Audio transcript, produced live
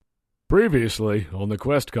Previously on the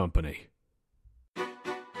Quest Company.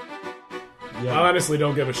 Yeah. I honestly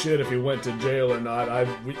don't give a shit if he went to jail or not.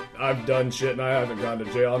 I've done shit and I haven't gone to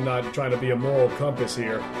jail. I'm not trying to be a moral compass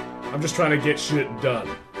here. I'm just trying to get shit done.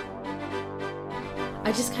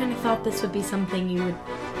 I just kind of thought this would be something you would,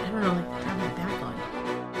 I don't know, like turn my back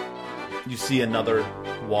on. You see another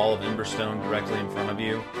wall of emberstone directly in front of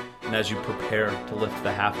you, and as you prepare to lift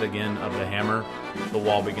the haft again of the hammer, the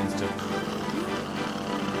wall begins to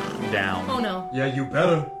down. Oh no. Yeah, you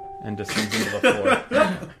better. And descends into the floor.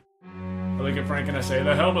 I look at Frank and I say,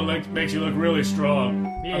 the helmet makes you look really strong.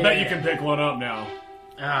 Yeah. I bet you can pick one up now.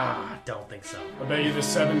 Don't think so. I bet you this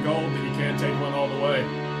 7 gold that you can't take one all the way.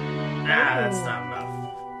 That's not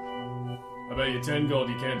enough. I bet you 10 gold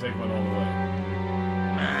you can't take one all the way.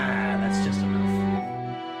 That's just enough.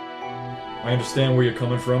 I understand where you're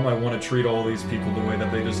coming from. I want to treat all these people the way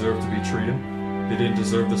that they deserve to be treated. They didn't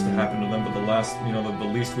deserve this to happen to them, but the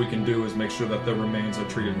least we can do is make sure that their remains are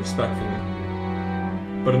treated respectfully.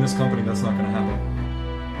 But in this company, that's not going to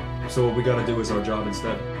happen. So what we got to do is our job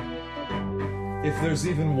instead. If there's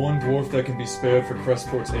even one dwarf that can be spared for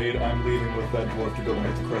Crestport's aid, I'm leaving with that dwarf to go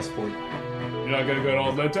right to Crestport. You're not going to go to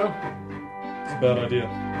Old Leto? It's a bad idea.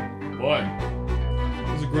 Why?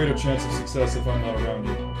 There's a greater chance of success if I'm not around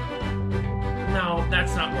you. No,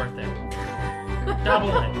 that's not worth it. Double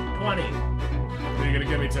it. 20. Are you going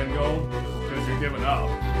to give me 10 gold? Because you're giving up.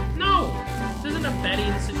 No! This isn't a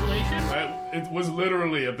betting situation. It was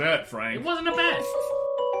literally a bet, Frank. It wasn't a bet.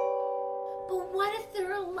 But what if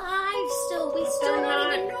they're alive still? We still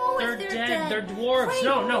don't even know if they're dead. They're dwarves.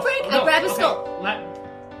 Frank, No. Frank, I grab his skull.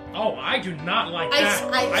 I do not like that.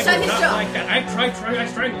 I do not like that. I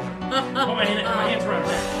strangled her. Put my hands around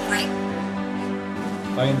her neck. Frank.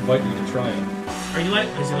 I invite you to try it. Are you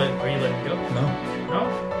letting me go?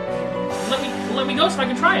 No. Let me go so I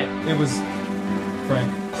can try it. It was... Frank.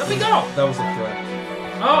 Let me go! That was a threat.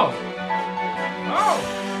 Oh!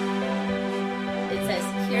 It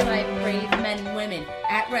says, here lie brave men and women,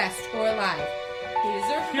 at rest or alive. They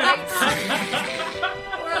deserve the rights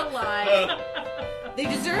or alive. They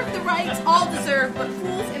deserve the rights, all deserve, but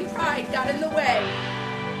fools and pride got in the way.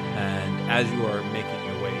 And as you are making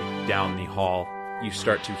your way down the hall, you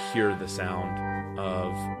start to hear the sound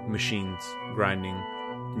of machines grinding,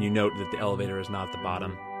 and you note that the elevator is not at the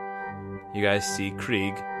bottom. You guys see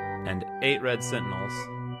Krieg and 8 red sentinels,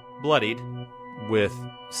 bloodied, with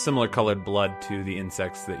similar colored blood to the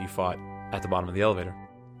insects that you fought at the bottom of the elevator.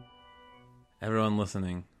 Everyone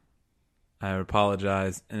listening, I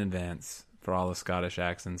apologize in advance for all the Scottish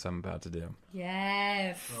accents I'm about to do.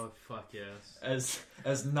 Yes. Oh, fuck yes.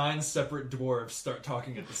 As 9 separate dwarves start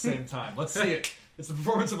talking at the same time. Let's see it. It's the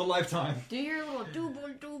performance of a lifetime. Do your little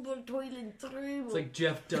double toilet through. It's like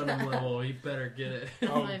Jeff Dunham level. You better get it.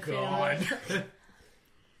 Oh, God.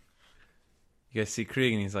 You guys see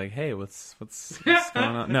Krieg, and he's like, "Hey, what's going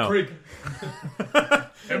on?" No, Krieg.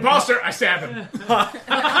 Imposter! I stab him.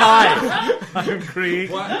 Hi, I'm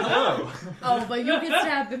Krieg. What? Hello. Oh, but you can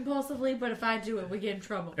stab impulsively, but if I do it, we get in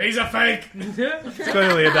trouble. He's a fake! It's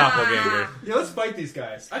clearly a doppelganger. Yeah, let's fight these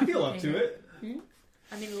guys. I feel up to it.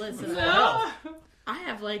 I mean, listen, No. I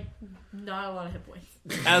have, not a lot of hit points.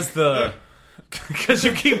 As the... Because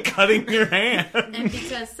you keep cutting your hand. And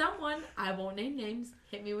because someone, I won't name names,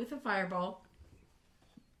 hit me with a fireball.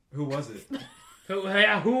 Who was it? Who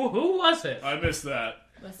was it? I missed that.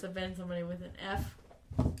 Must have been somebody with an F.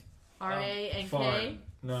 R-A and K. Fine.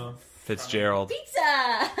 No. Fitzgerald.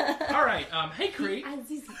 Pizza! All right. Hey, Krieg.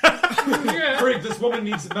 Krieg, this woman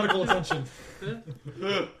needs medical attention.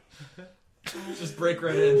 Just break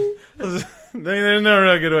right in. There's no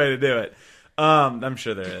real good way to do it. I'm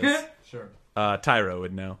sure there is. Sure. Tyro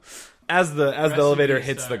would know. As the elevator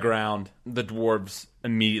hits the ground, the dwarves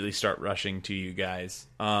immediately start rushing to you guys,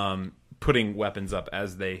 putting weapons up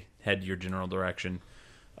as they head your general direction,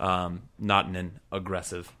 not in an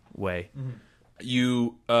aggressive way. Mm-hmm.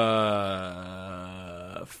 You,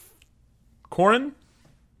 Corin?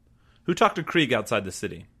 Who talked to Krieg outside the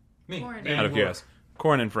city? Me. Corin. Out of curiosity.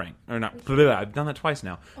 Corin and Frank. Or not. I've done that twice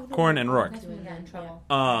now. Corin and Roarke. That's when we got in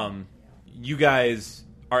trouble. You guys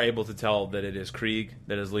are able to tell that it is Krieg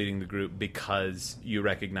that is leading the group because you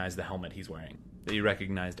recognize the helmet he's wearing, that you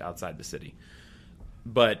recognized outside the city.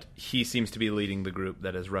 But he seems to be leading the group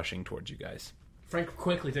that is rushing towards you guys. Frank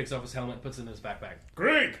quickly takes off his helmet and puts it in his backpack.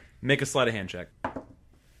 Krieg! Make a sleight of hand check.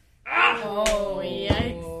 Oh,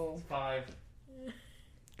 yikes. 5.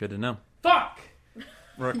 Good to know. Fuck!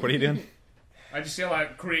 Roarke, what are you doing? I just yell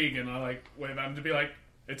at Krieg and I wave at him to be like,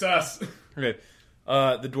 it's us. Okay.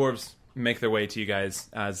 The dwarves make their way to you guys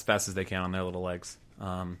as fast as they can on their little legs.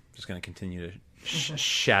 Just going to continue to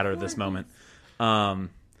shatter this moment.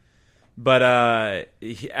 But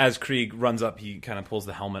as Krieg runs up, he kind of pulls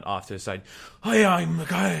the helmet off to his side. I'm the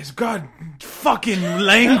guy's god fucking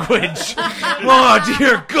language. Oh,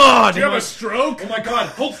 dear God. Do you have a stroke? Oh my god,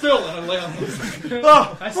 hold still! And I lay on him.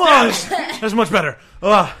 That's much better.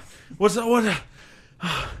 What's that? What?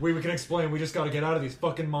 We can explain. We just gotta get out of these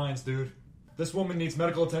fucking mines, dude. This woman needs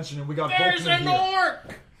medical attention, and we got There's Volkner an here.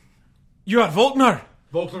 orc! You're at Volkner.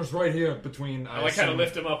 Volkner's right here between. I kind of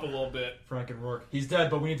lift him up a little bit. Frank and Roarke. He's dead,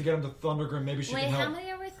 but we need to get him to Thundergrim. Maybe she Wait, can help. how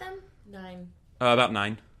many are with them? 9. About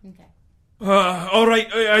 9. Okay. All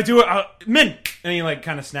right, I do it. Men! And he,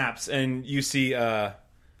 kind of snaps, and you see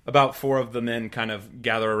about 4 of the men kind of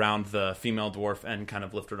gather around the female dwarf and kind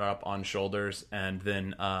of lift her up on shoulders, and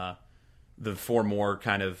then the 4 more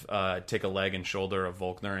kind of take a leg and shoulder of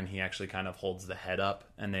Volkner, and he actually kind of holds the head up,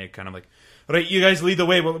 and they kind of all right, you guys lead the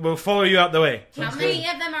way. We'll follow you out the way. How many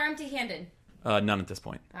of them are empty-handed? None at this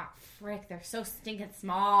point. Oh, frick, they're so stinking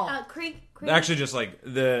small. Krieg. Actually, just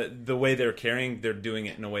the way they're carrying, they're doing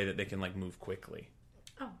it in a way that they can move quickly.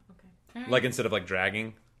 Oh, okay. Like instead of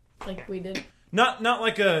dragging. Like we did. Not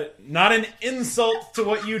an insult to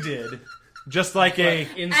what you did. Just like a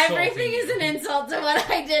Everything is an insult to what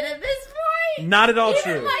I did at this point. not at all Even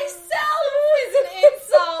true. myself is an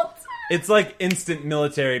insult. It's like instant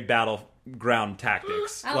military battleground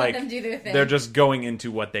tactics. I'll let them do their thing. They're just going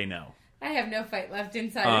into what they know. I have no fight left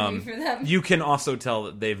inside of me for them. You can also tell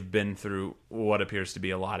that they've been through what appears to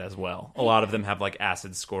be a lot as well. A lot of them have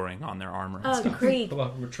acid scoring on their armor and stuff. Krieg.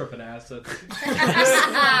 We're tripping acid.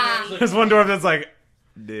 There's one dwarf that's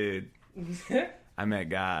dude, I met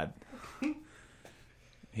God.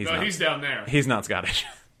 He's down there. He's not Scottish.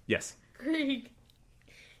 Yes. Krieg.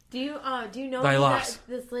 Do you know Thy who loss.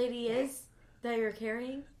 this lady is that you're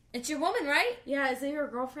carrying? It's your woman, right? Yeah, is it your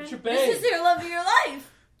girlfriend? It's your This babe. is your love of your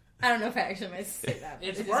life. I don't know if I actually might say that.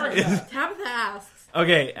 It's It is work. my love. Tabitha asks.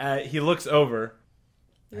 Okay, he looks over.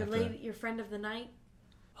 Your friend of the night?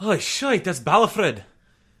 Oh, shite, that's Balafred.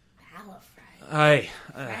 Balafred. Aye.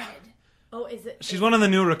 Red. Oh, is it? She's one of the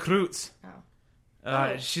new recruits.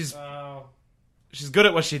 Oh. She's Oh. good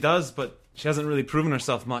at what she does, but she hasn't really proven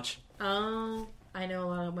herself much. Oh, I know a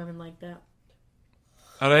lot of women like that.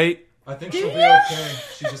 All right. I think she'll be okay.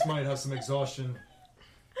 She just might have some exhaustion.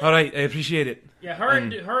 All right, I appreciate it. Yeah, her and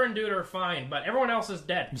dude are fine, but everyone else is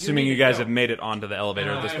dead. Assuming need you to guys go. have made it onto the elevator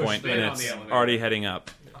at this I point, pushed and it on it's the elevator. already heading up.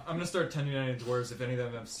 I'm gonna start tending any dwarves. If any of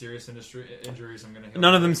them have serious injuries, I'm gonna heal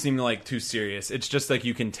None of them seem too serious. It's just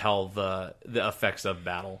you can tell the effects of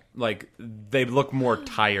battle. They look more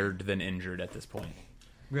tired than injured at this point.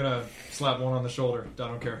 I'm gonna slap one on the shoulder, I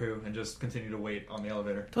don't care who, and just continue to wait on the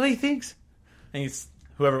elevator. What do you think? And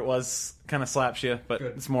whoever it was kind of slaps you, but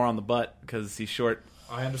Good. it's more on the butt because he's short.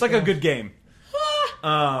 I understand. It's like a good game.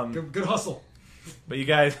 Good hustle. But you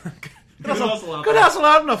guys, Good hustle out good there. hustle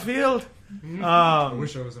out in the field. I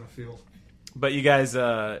wish I was in a field. But you guys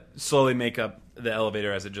slowly make up the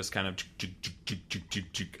elevator as it just kind of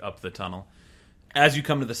up the tunnel. As you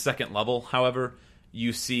come to the second level, however,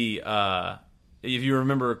 you see, if you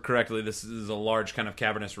remember correctly, this is a large kind of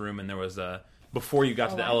cavernous room, and there was before you got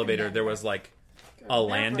to the elevator, there was a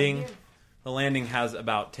landing. The landing has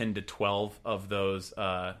about 10 to 12 of those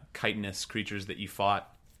chitinous creatures that you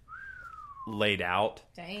fought laid out.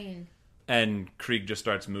 Dang. And Krieg just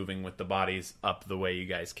starts moving with the bodies up the way you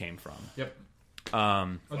guys came from. Yep.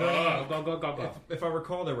 Um, Are there any, Go. if I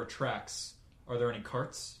recall, there were tracks. Are there any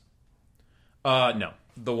carts? no.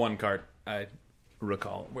 The one cart, I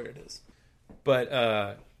recall where it is.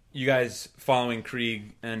 But you guys, following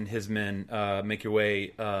Krieg and his men, make your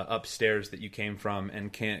way upstairs that you came from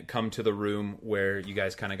and can't come to the room where you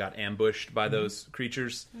guys kind of got ambushed by those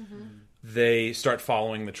creatures. Mm-hmm. They start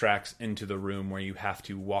following the tracks into the room where you have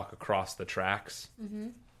to walk across the tracks. Mm-hmm.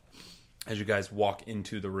 As you guys walk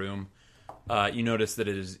into the room, you notice that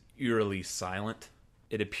it is eerily silent.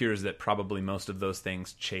 It appears that probably most of those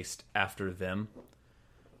things chased after them.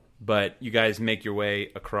 But you guys make your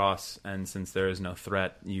way across, and since there is no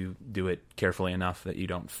threat, you do it carefully enough that you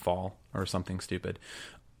don't fall or something stupid.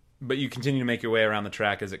 But you continue to make your way around the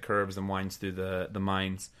track as it curves and winds through the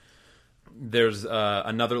mines. There's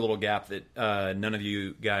another little gap that none of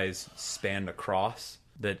you guys spanned across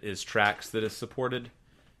that is tracks that is supported,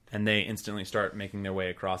 and they instantly start making their way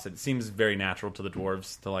across it. It seems very natural to the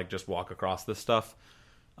dwarves to just walk across this stuff.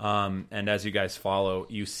 And as you guys follow,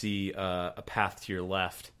 you see a path to your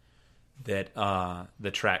left that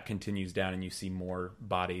the track continues down, and you see more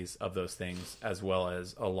bodies of those things, as well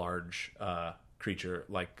as a large creature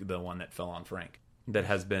like the one that fell on Frank that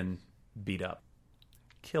has been beat up,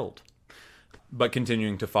 killed. But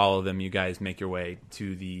continuing to follow them, you guys make your way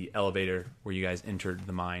to the elevator where you guys entered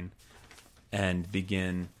the mine and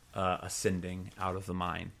begin ascending out of the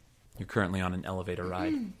mine. You're currently on an elevator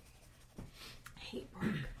ride. I hate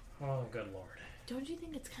Brooke. Oh, good lord. Don't you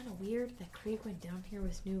think it's kind of weird that Krieg went down here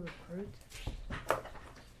with new recruits?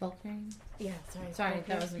 Volkner? Yeah, Sorry, Volkner.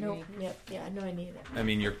 that wasn't Nope. me. Yep. Yeah, I know I needed it. I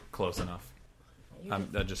mean, you're close enough. You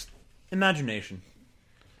did- Just imagination.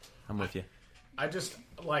 I'm with you. I just,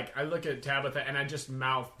 I look at Tabitha and I just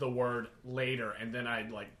mouth the word later, and then I,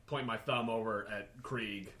 point my thumb over at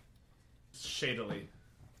Krieg. Shadily.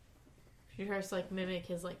 She tries to mimic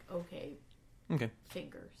his okay Okay.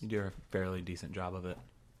 fingers. You do a fairly decent job of it.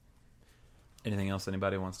 Anything else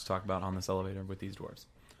anybody wants to talk about on this elevator with these dwarves?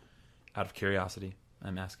 Out of curiosity,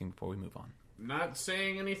 I'm asking before we move on. Not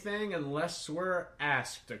saying anything unless we're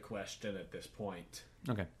asked a question at this point.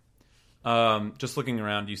 Okay. Just looking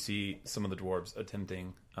around, you see some of the dwarves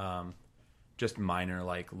attempting just minor,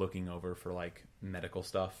 looking over for, medical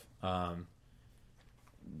stuff.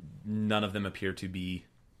 None of them appear to be,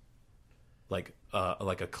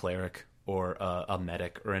 a cleric or a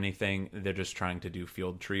medic or anything. They're just trying to do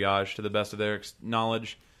field triage to the best of their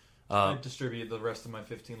knowledge. I distribute the rest of my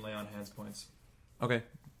 15 lay on hands points. Okay.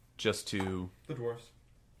 Just to... The dwarves.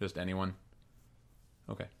 Just anyone?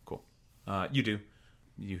 Okay, cool. You do.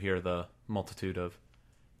 You hear the multitude of...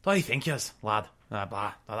 What do you think, yes, lad? Blah,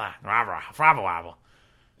 blah, blah, blah, blah.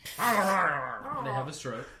 They have a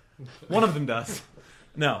stroke. One of them does.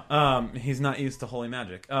 No, he's not used to holy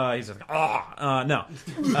magic. He's just no.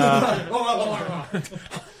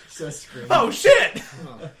 Oh, shit!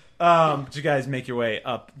 You guys make your way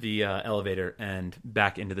up the elevator and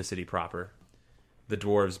back into the city proper. The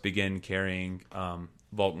dwarves begin carrying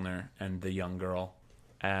Volkner and the young girl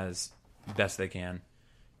as best they can.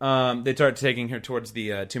 They start taking her towards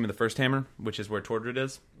the Tomb of the First Hammer, which is where Tordred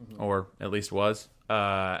is, or at least was.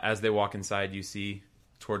 As they walk inside, you see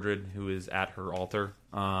Tordred, who is at her altar.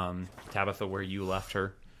 Tabitha, where you left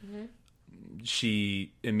her. Mm-hmm.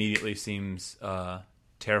 She immediately seems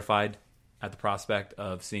terrified at the prospect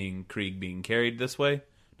of seeing Krieg being carried this way.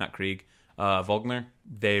 Not Krieg, Volkner.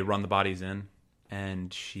 They run the bodies in,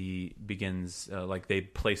 and she begins, they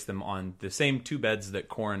place them on the same two beds that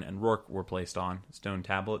Corin and Roarke were placed on, stone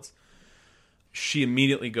tablets. She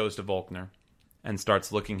immediately goes to Volkner and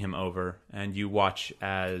starts looking him over, and you watch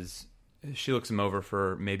as she looks him over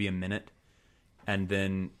for maybe a minute, and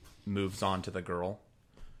then moves on to the girl,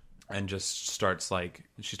 and just starts,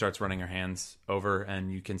 she starts running her hands over,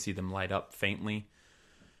 and you can see them light up faintly.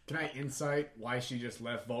 Can I insight why she just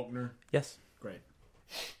left Volkner? Yes. Great.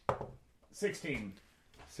 16.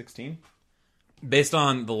 16? Based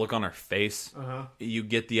on the look on her face, you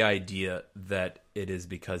get the idea that it is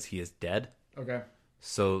because he is dead. Okay.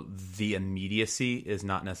 So the immediacy is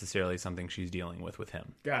not necessarily something she's dealing with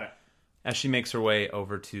him. Got it. As she makes her way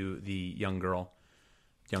over to the young girl,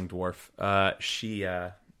 young dwarf, she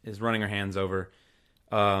is running her hands over,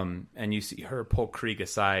 and you see her pull Krieg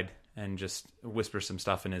aside and just whisper some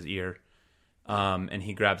stuff in his ear. And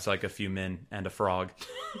he grabs a few men and a frog,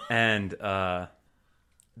 and the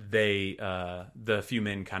few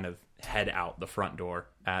men kind of head out the front door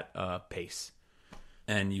at a pace.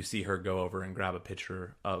 And you see her go over and grab a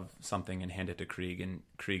pitcher of something and hand it to Krieg, and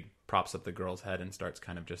Krieg props up the girl's head and starts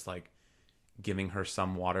kind of just giving her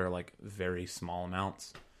some water, very small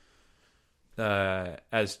amounts.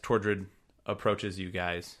 As Tordred approaches you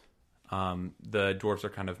guys, the dwarves are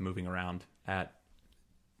kind of moving around at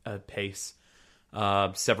a pace.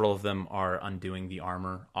 Several of them are undoing the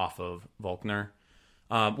armor off of Volkner,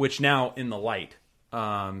 which now in the light,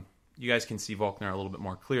 you guys can see Volkner a little bit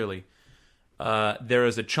more clearly. There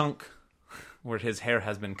is a chunk where his hair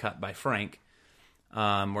has been cut by Frank,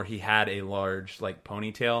 where he had a large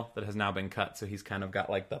ponytail that has now been cut, so he's kind of got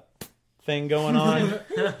the thing going on.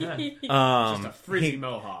 Just a frizzy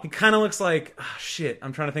mohawk. He kind of looks like shit.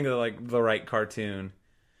 I'm trying to think of the right cartoon.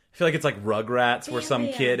 I feel like it's Rugrats, where some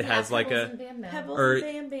kid has Pebbles a and Bam Bam. Pebbles or-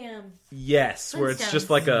 and Bam Bam. yes, where it's just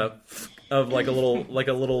a little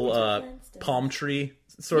palm tree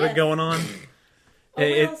sort of Yes. going on.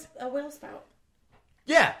 A whale spout.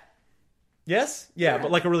 Yeah. Yes? Yeah, Yeah.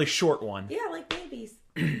 but a really short one. Yeah, like babies.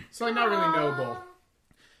 So not really noble.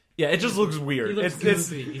 Yeah, it just looks weird. He looks It's-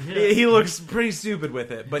 goofy. he looks pretty stupid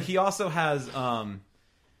with it, but he also has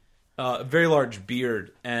a very large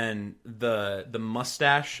beard, and the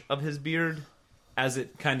mustache of his beard, as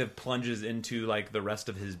it kind of plunges into the rest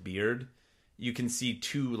of his beard, you can see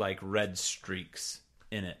two red streaks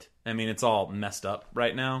in it. I mean, it's all messed up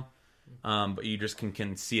right now, but you just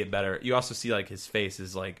can see it better. You also see his face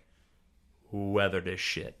is weathered as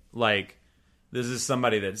shit. This is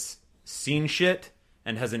somebody that's seen shit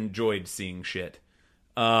and has enjoyed seeing shit.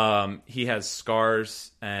 He has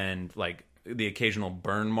scars and the occasional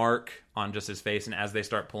burn mark on just his face, and as they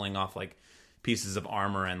start pulling off like pieces of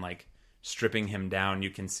armor and like stripping him down, you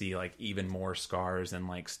can see like even more scars and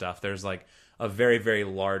like stuff. There's like a very, very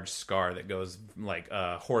large scar that goes like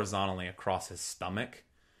horizontally across his stomach,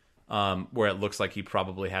 where it looks like he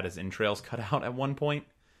probably had his entrails cut out at one point.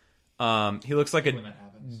 He looks like a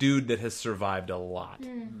dude that has survived a lot.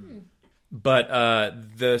 Mm-hmm. But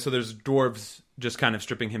so there's dwarves just kind of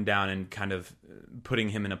stripping him down and kind of putting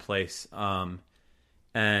him in a place.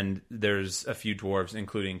 And there's a few dwarves,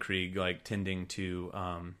 including Krieg, like tending to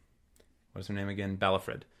what's her name again?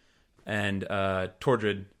 Balafrid. And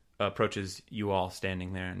Tordred approaches you all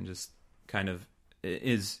standing there and just kind of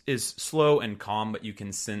is slow and calm, but you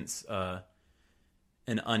can sense an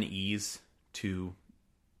unease to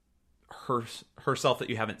herself that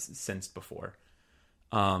you haven't sensed before.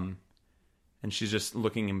 And she's just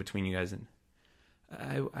looking in between you guys, and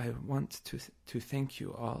I want to thank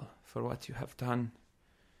you all for what you have done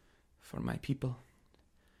for my people.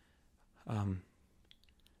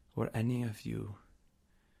 Were any of you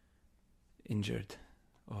injured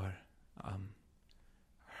or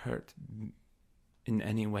hurt in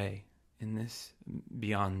any way in this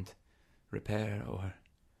beyond repair or...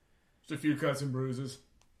 Just a few cuts and bruises.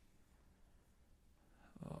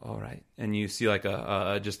 All right. And you see like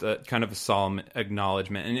just a kind of a solemn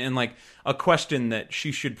acknowledgement and like a question that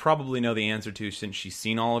she should probably know the answer to since she's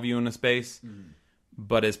seen all of you in a space,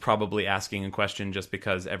 but is probably asking a question just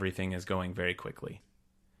because everything is going very quickly.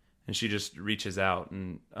 And she just reaches out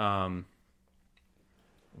and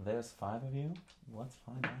there's 5 of you. Let's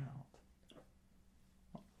find out.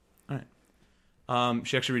 All right.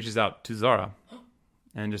 She actually reaches out to Zara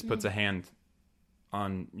and just puts a hand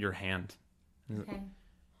on your hand. Okay.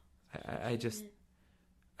 I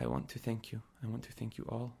want to thank you. I want to thank you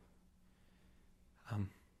all. All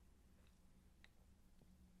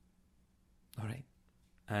right.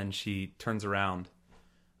 And she turns around,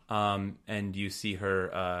 and you see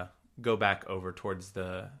her go back over towards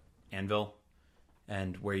the anvil,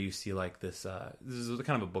 and where you see like this is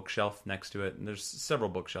kind of a bookshelf next to it, and there's several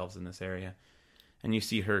bookshelves in this area, and you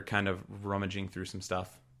see her kind of rummaging through some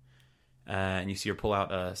stuff, and you see her pull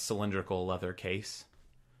out a cylindrical leather case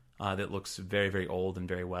that looks very, very old and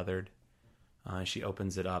very weathered. She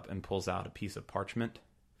opens it up and pulls out a piece of parchment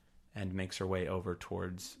and makes her way over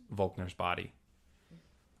towards Volkner's body.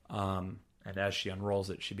 And as she unrolls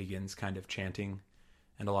it, she begins kind of chanting,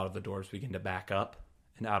 and a lot of the doors begin to back up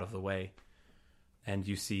and out of the way. And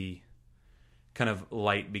you see kind of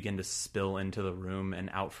light begin to spill into the room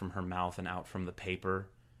and out from her mouth and out from the paper.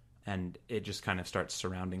 And it just kind of starts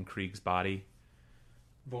surrounding Krieg's body.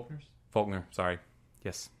 Volkner, sorry.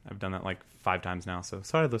 Yes, I've done that like 5 times now, so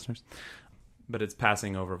sorry, listeners. But it's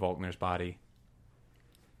passing over Volkner's body.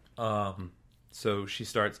 So she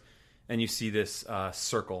starts, and you see this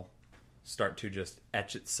circle start to just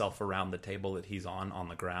etch itself around the table that he's on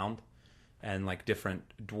the ground. And like different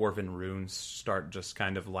dwarven runes start just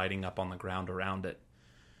kind of lighting up on the ground around it.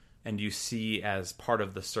 And you see as part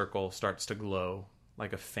of the circle starts to glow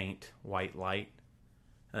like a faint white light.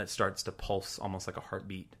 And it starts to pulse almost like a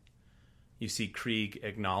heartbeat. You see Krieg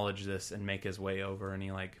acknowledge this and make his way over, and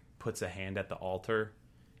he like puts a hand at the altar,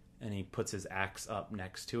 and he puts his axe up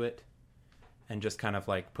next to it, and just kind of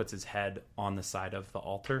like puts his head on the side of the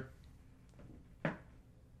altar.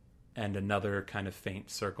 And another kind of faint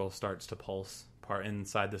circle starts to pulse part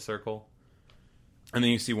inside the circle. And then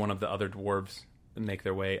you see one of the other dwarves make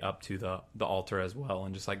their way up to the altar as well,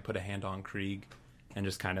 and just like put a hand on Krieg and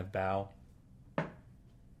just kind of bow.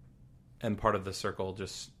 And part of the circle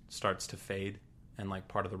just starts to fade, and like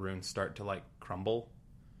part of the runes start to like crumble.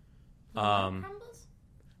 Crumbles?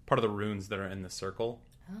 Part of the runes that are in the circle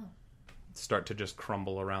start to just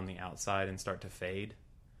crumble around the outside and start to fade.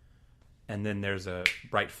 And then there's a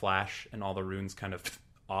bright flash, and all the runes kind of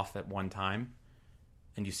off at one time,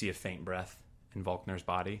 and you see a faint breath in Volkner's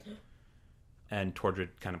body, and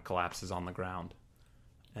Tordred kind of collapses on the ground.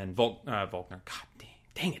 And Volkner, god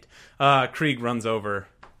dang it, Krieg runs over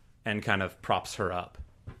and kind of props her up.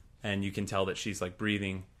 And you can tell that she's like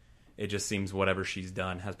breathing. It just seems whatever she's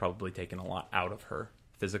done has probably taken a lot out of her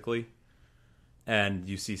physically. And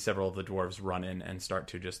you see several of the dwarves run in and start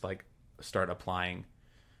to just like start applying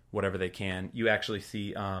whatever they can. You actually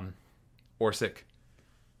see Orsic,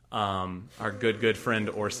 our good friend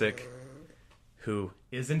Orsic, who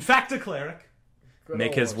is in fact a cleric,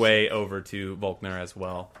 make his way over to Volkner as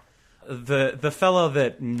well. The fellow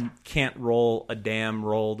that can't roll a damn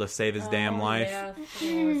roll to save his damn life.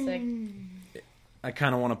 Yeah. I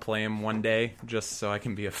kind of want to play him one day just so I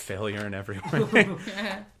can be a failure in every way.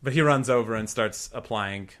 But he runs over and starts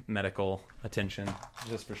applying medical attention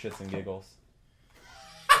just for shits and giggles.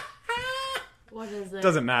 What is it?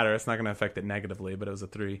 Doesn't matter. It's not going to affect it negatively, but it was a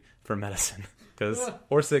 3 for medicine because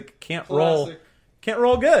Orsic can't roll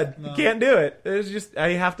good. No. He can't do it. It's just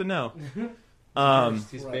you have to know.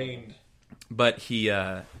 He's baned. But he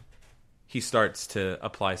starts to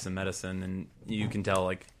apply some medicine, and you can tell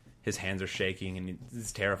like his hands are shaking, and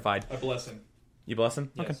he's terrified. I bless him. You bless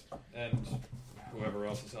him? Yes. And whoever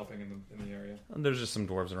else is helping in the area. Okay. There's just some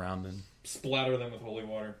dwarves around, and Splatter them with holy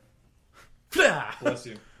water. Bless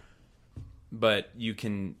you. But you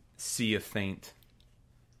can see a faint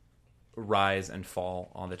rise and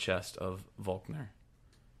fall on the chest of Volkner.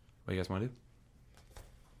 What do you guys want to do?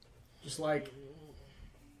 Just like,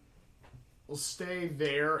 we'll stay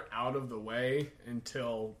there out of the way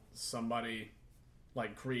until somebody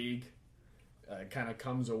like Krieg kind of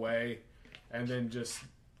comes away, and then just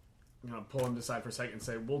pull him aside for a second and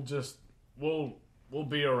say, we'll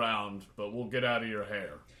be around, but we'll get out of your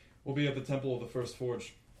hair. We'll be at the Temple of the First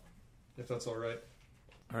Forge, if that's all right.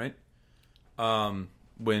 All right.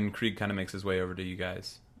 When Krieg kind of makes his way over to you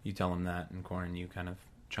guys, you tell him that, and Corin, you kind of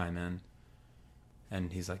chime in,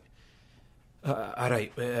 and he's like, all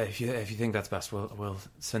right, if you think that's best, we'll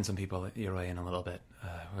send some people your way in a little bit.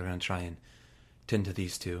 We're going to try and tend to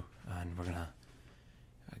these two, and we're going to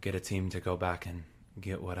get a team to go back and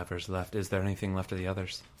get whatever's left. Is there anything left of the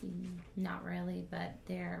others? Not really, but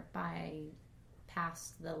they're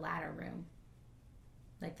past the ladder room.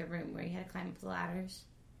 Like the room where you had to climb up the ladders.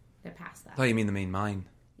 They're past that. Oh, you mean the main mine?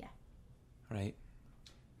 Yeah. Right.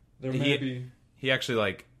 There may be... He actually,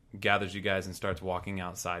 like, gathers you guys and starts walking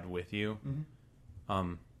outside with you.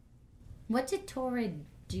 Mm-hmm. What did Torrid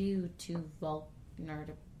do to Volkner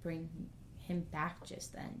to bring him back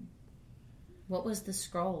just then? What was the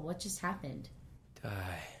scroll? What just happened?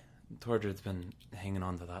 Tordred's been hanging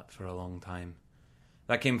on to that for a long time.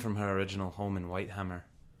 That came from her original home in Whitehammer.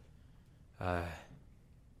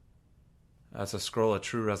 That's a scroll of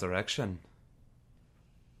true resurrection.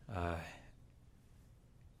 I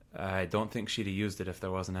don't think she'd have used it if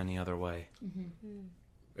there wasn't any other way. Mm-hmm.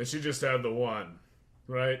 And she just had the one,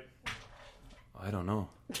 right? I don't know.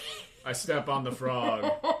 I step on the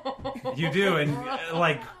frog. You do, and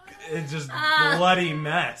like it's just bloody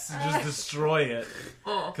mess. Just destroy it.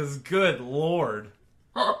 Because good lord.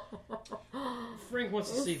 Frank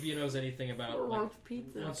wants to see if he knows anything about. Like,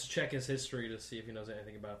 pizza. wants to check his history to see if he knows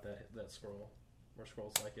anything about that scroll or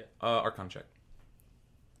scrolls like it. Archon check.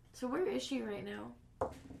 So where is she right now?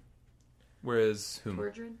 Where is whom?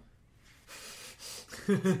 Torrid?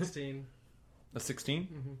 16. A 16?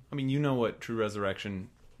 Mm-hmm. I mean, you know what true resurrection.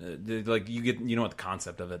 Like you know what the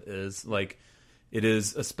concept of it is. Like, it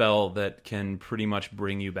is a spell that can pretty much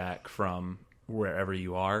bring you back from wherever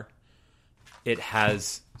you are. It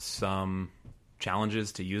has some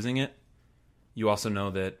challenges to using it. You also know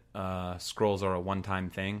that scrolls are a one-time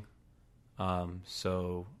thing.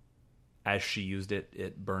 So as she used it,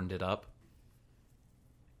 it burned it up.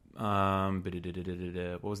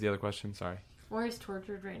 What was the other question? Sorry. Where is Torrid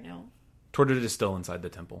right now? Torrid is still inside the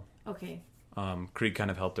temple. Okay. Krieg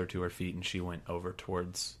kind of helped her to her feet, and she went over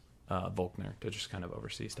towards Volkner to just kind of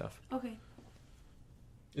oversee stuff. Okay.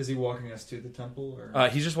 Is he walking us to the temple? Or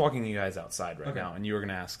He's just walking you guys outside right Okay. now, and you were going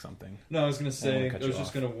to ask something. No, I was going to say, cut I was you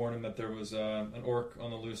just off. going to warn him that there was an orc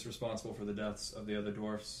on the loose responsible for the deaths of the other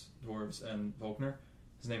dwarves and Volkner.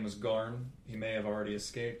 His name was Garn. He may have already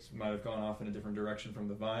escaped, might have gone off in a different direction from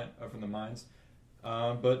the mines.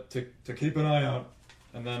 But to keep an eye out,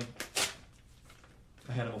 and then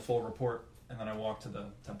I hand him a full report, and then I walk to the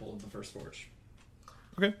Temple of the First Forge.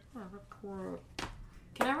 Okay.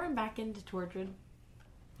 Can I run back into Torrid?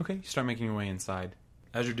 Okay, you start making your way inside.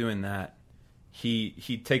 As you're doing that,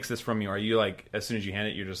 he takes this from you. Are you like, as soon as you hand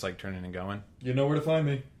it, you're just like turning and going? You know where to find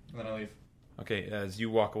me, and then I leave. Okay, as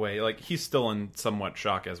you walk away, like he's still in somewhat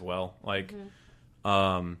shock as well. Like,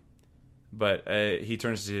 but he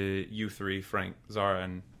turns to you three, Frank, Zara,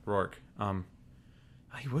 and Roarke.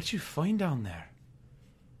 Hey, what'd you find down there?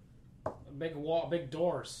 Big wall, big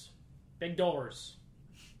doors. Big doors.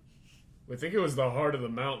 We think it was the heart of the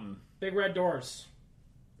mountain. Big red doors.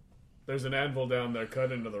 There's an anvil down there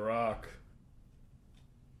cut into the rock.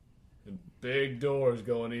 And big doors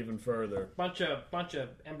going even further. Bunch of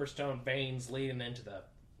emberstone veins leading into the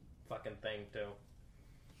fucking thing too.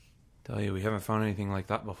 Tell you, we haven't found anything like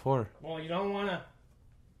that before. Well, you don't want to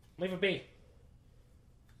leave it be.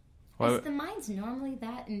 Why? Is the mines normally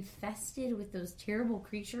that infested with those terrible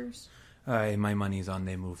creatures? My money's on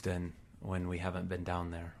they moved in when we haven't been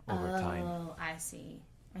down there over time. Oh, I see.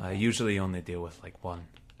 I Okay. usually only deal with like one,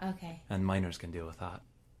 Okay. and miners can deal with that.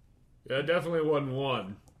 Yeah, it definitely wasn't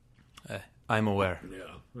one. I'm aware.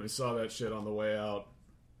 Yeah, I saw that shit on the way out.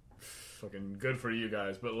 Fucking good for you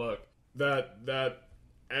guys, but look, that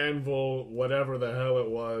anvil, whatever the hell it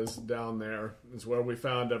was down there, is where we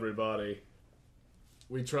found everybody.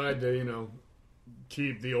 We tried to,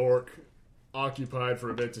 keep the orc occupied for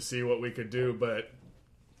a bit to see what we could do, but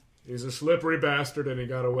he's a slippery bastard and he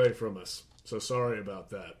got away from us. So sorry about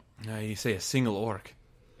that. You say a single orc.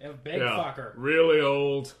 A big fucker. Really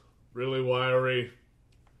old, really wiry,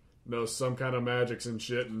 knows some kind of magics and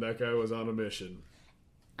shit, and that guy was on a mission.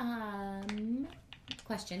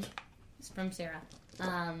 Question. It's from Sarah.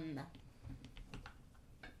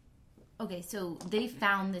 Okay, so they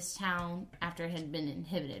found this town after it had been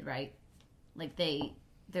inhibited, right? Like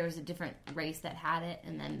there was a different race that had it,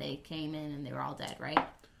 and then they came in and they were all dead, right?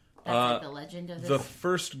 That's like the legend of this. The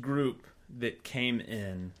first group that came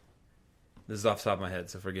in, this is off the top of my head,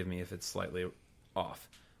 so forgive me if it's slightly off.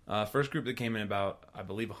 First group that came in about, I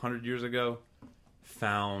believe, 100 years ago,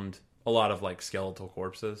 found a lot of like skeletal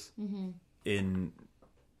corpses in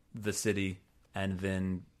the city, and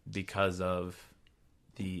then because of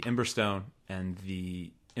the Emberstone and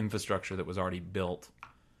the infrastructure that was already built,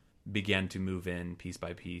 began to move in piece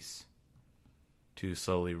by piece to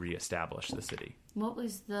slowly reestablish the city. What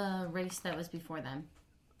was the race that was before them?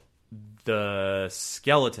 The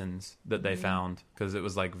skeletons that they found, because it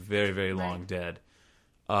was like very, very long dead,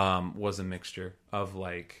 was a mixture of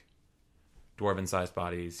like dwarven-sized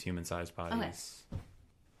bodies, human-sized bodies. Okay.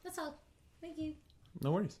 That's all. Thank you.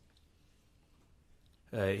 No worries.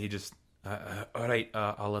 He just... all right,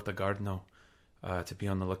 I'll let the guard know to be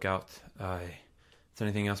on the lookout. Is there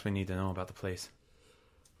anything else we need to know about the place?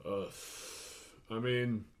 I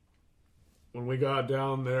mean, when we got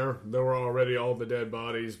down there were already all the dead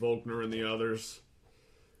bodies, Volkner and the others.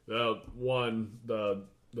 The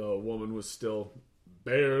woman was still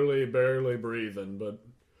barely breathing, but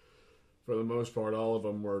for the most part, all of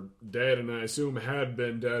them were dead, and I assume had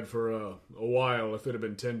been dead for a while, if it had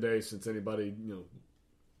been 10 days since anybody,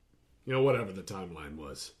 whatever the timeline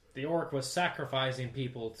was. The orc was sacrificing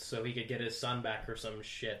people so he could get his son back or some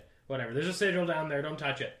shit. Whatever. There's a sigil down there. Don't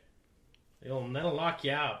touch it. That'll lock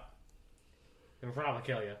you out. It'll probably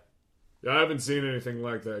kill you. Yeah, I haven't seen anything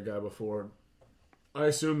like that guy before. I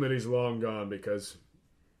assume that he's long gone because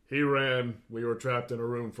he ran. We were trapped in a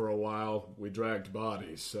room for a while. We dragged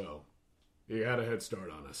bodies, so he had a head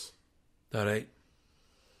start on us. All right.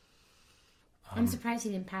 I'm surprised he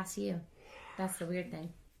didn't pass you. That's the weird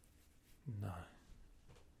thing. No.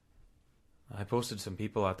 I posted some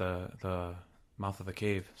people at the mouth of the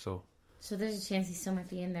cave, so... So there's a chance he still might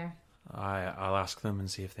be in there. I'll ask them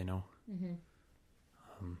and see if they know.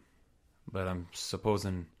 But I'm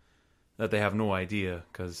supposing that they have no idea,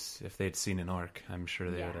 because if they'd seen an orc, I'm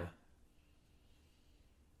sure they would have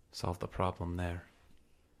solved the problem there.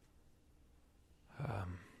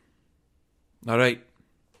 All right.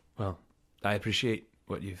 Well, I appreciate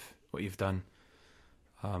what you've done.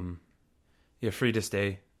 You're free to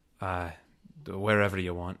stay wherever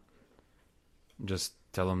you want. Just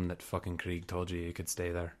tell them that fucking Krieg told you could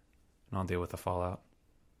stay there, and I'll deal with the fallout.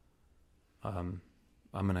 I'm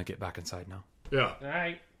gonna get back inside now. Yeah. All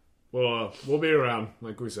right. Well, we'll be around,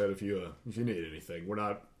 like we said, if you need anything. We're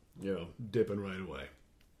not, dipping right away.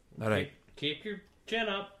 All right. Keep your chin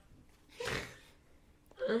up.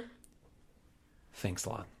 Thanks a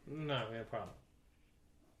lot. No problem.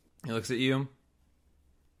 He looks at you,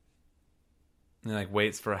 and he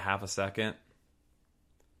waits for a half a second.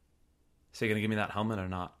 So you gonna give me that helmet or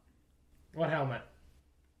not? What helmet?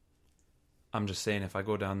 I'm just saying, if I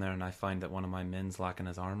go down there and I find that one of my men's lacking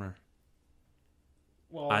his armor,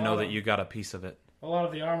 Well, I know that you got a piece of it. A lot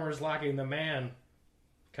of the armor is lacking the man,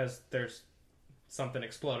 because there's something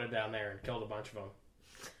exploded down there and killed a bunch of them.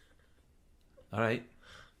 All right.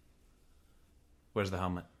 Where's the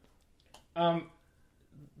helmet?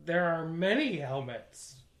 There are many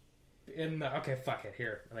helmets in the... Okay, fuck it.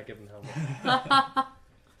 Here. And I give him the helmet.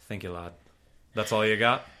 Thank you, lad. That's all you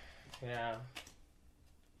got? Yeah.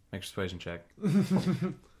 Make a persuasion check.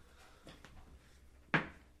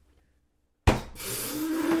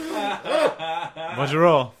 What'd you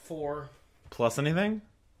roll? 4. Plus anything?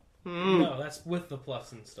 No, that's with the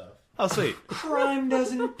plus and stuff. Oh, sweet. Crime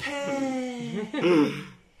doesn't pay.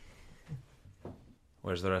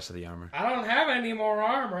 Where's the rest of the armor? I don't have any more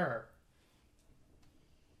armor.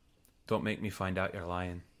 Don't make me find out you're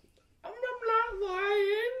lying. I'm not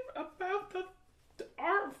lying about the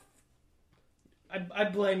arm. I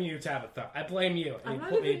blame you, Tabitha. I blame you. I'm And not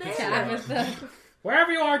put me even in there. Tabitha.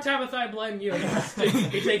 Wherever you are, Tabitha, I blame you.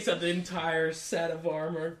 He takes up the entire set of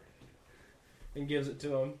armor and gives it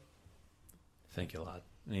to him. Thank you, lad.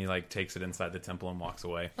 And he takes it inside the temple and walks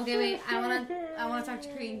away. Okay, wait. I wanna talk to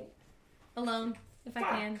Creed alone if I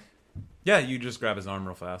can. Yeah, you just grab his arm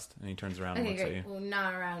real fast, and he turns around and Okay, looks at great. you. Well,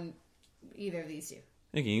 not around either of these two.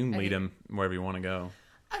 You can lead Okay. him wherever you want to go.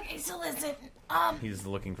 Okay, so listen. He's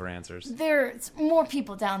looking for answers. There's more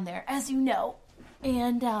people down there, as you know.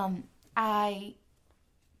 And, I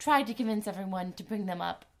tried to convince everyone to bring them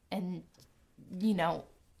up and,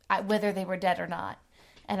 whether they were dead or not.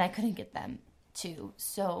 And I couldn't get them to.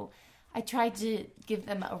 So I tried to give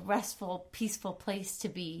them a restful, peaceful place to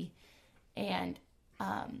be. And,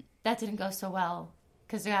 that didn't go so well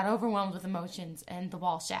because they got overwhelmed with emotions and the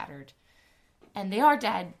wall shattered. And they are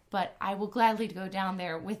dead, but I will gladly go down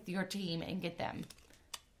there with your team and get them.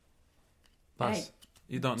 Plus,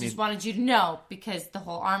 you don't Just need... wanted you to know because the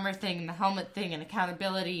whole armor thing and the helmet thing and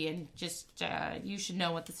accountability and just you should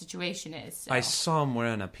know what the situation is. So. I saw him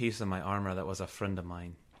wearing a piece of my armor that was a friend of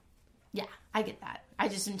mine. Yeah, I get that. I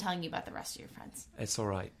just am telling you about the rest of your friends. It's all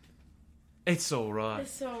right. It's all right.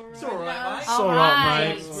 It's alright. It's alright, mate. All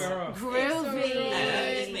right, right. mate. Groovy.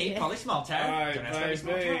 It's me, Polly Smalltown. Alright, Don't ask for any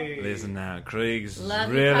small talk. baby. Listen now, Krieg's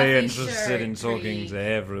Love your really puffy interested shirt, in talking Krieg. to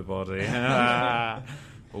everybody.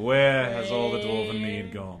 Where has all the dwarven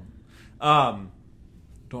mead gone?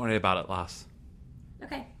 Don't worry about it, lass.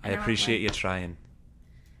 Okay. I appreciate you trying.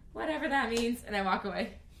 Whatever that means, and I walk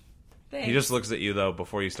away. Thanks. He just looks at you, though,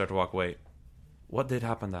 before you start to walk away. What did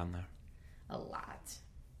happen down there? A lot.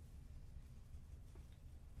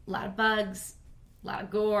 A lot of bugs, a lot of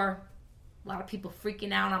gore, a lot of people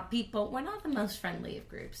freaking out on people. We're not the most friendly of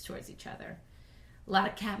groups towards each other. A lot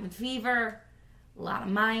of cabin fever, a lot of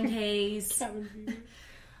mind haze. Cabin fever.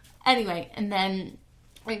 Anyway, and then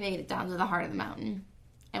we made it down to the heart of the mountain,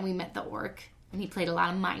 and we met the orc, and he played a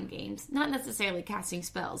lot of mind games. Not necessarily casting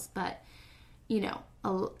spells, but, he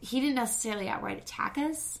didn't necessarily outright attack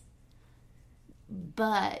us,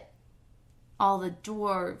 but all the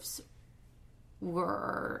dwarves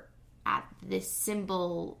were at this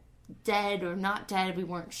symbol, dead or not dead, we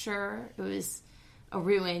weren't sure. It was a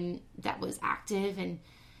ruin that was active,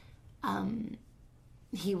 and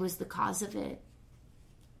he was the cause of it.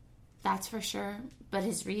 That's for sure. But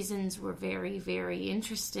his reasons were very, very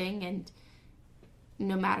interesting, and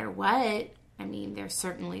no matter what, there's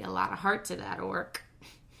certainly a lot of heart to that orc.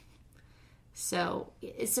 So,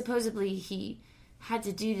 supposedly he had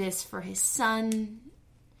to do this for his son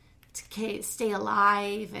to stay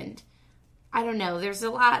alive, and I don't know, there's a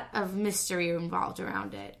lot of mystery involved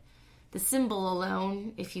around it. The symbol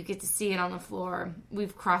alone, if you get to see it on the floor,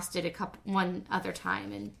 we've crossed it one other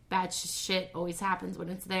time, and bad shit always happens when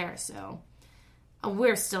it's there, so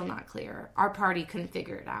we're still not clear. Our party couldn't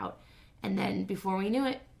figure it out, and then before we knew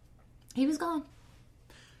it, he was gone.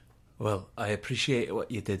 Well, I appreciate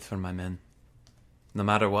what you did for my men. No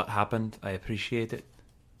matter what happened, I appreciate it.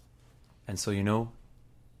 And so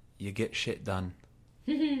you get shit done.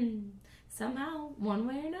 Somehow, one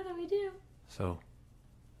way or another, we do. So,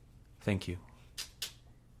 thank you.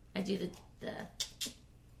 I do the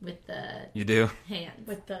with the You do? hands,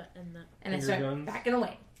 With the and I Finger start guns? backing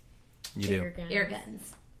away. You do. air gun. Air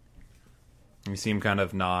guns. You see him kind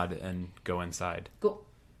of nod and go inside. Go.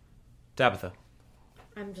 Tabitha.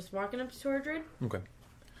 I'm just walking up to Tordred. Okay.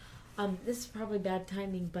 This is probably bad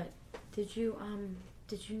timing, but did you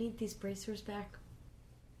need these bracers back?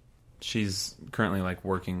 She's currently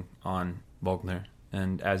working on Volkner,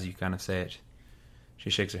 and as you kind of say it, she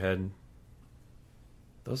shakes her head.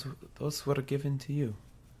 Those were given to you.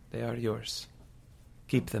 They are yours.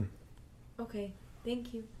 Keep them. Okay,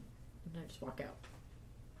 thank you. And I just walk out.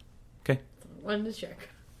 Okay. So I wanted to check.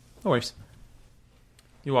 No worries.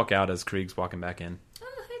 You walk out as Krieg's walking back in.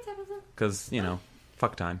 Oh, hey, Tabitha. Because,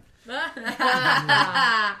 fuck time. It's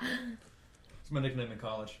my nickname in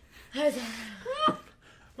college. My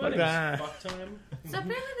name's Fuck Time. So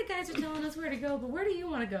apparently the guys are telling us where to go, but where do you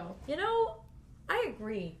want to go? I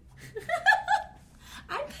agree.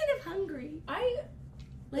 I'm kind of hungry.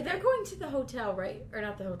 They're going to the hotel, right? Or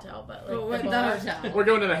not the hotel, but The bar. hotel. We're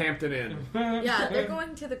going to the Hampton Inn. Yeah, they're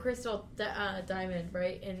going to the Crystal Diamond,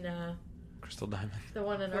 right? In Crystal Diamond. the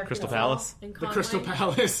one in Crystal Arkansas, Palace? in The Conway. Crystal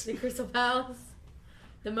Palace. The Crystal Palace.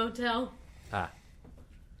 The motel.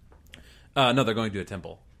 No, they're going to a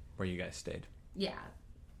temple where you guys stayed. Yeah.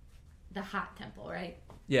 The hot temple, right?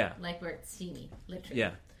 Yeah. Like where it's steamy, literally.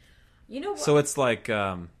 Yeah. You know what? So it's like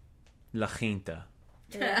La Quinta.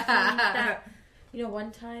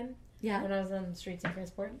 One time Yeah. when I was on the streets of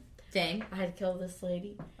Crestport, Dang. I had killed this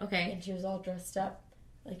lady, Okay. and she was all dressed up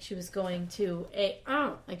like she was going to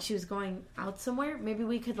like she was going out somewhere. Maybe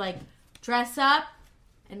we could dress up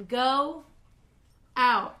and go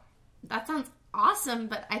out. That sounds awesome,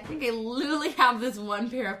 but I think I literally have this one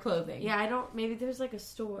pair of clothing. Yeah, maybe there's a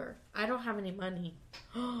store. I don't have any money.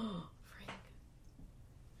 Frank.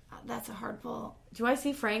 That's a hard pull. Do I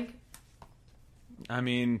see Frank? I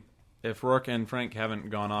mean, if Roarke and Frank haven't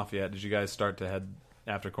gone off yet, did you guys start to head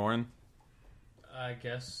after Corin? I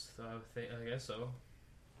guess so.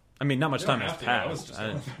 I mean, not much You time don't has have to, I was passed. just I-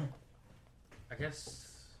 going- I guess.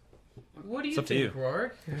 What do you It's up to think, you.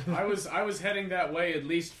 Roarke? I was heading that way at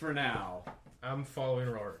least for now. I'm following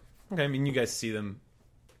Roarke. Okay, I mean, you guys see them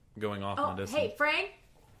going off in Oh, the distance. hey, Frank.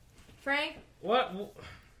 Frank. What?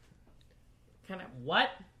 Kind of. What?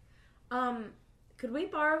 Could we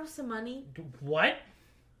borrow some money? What?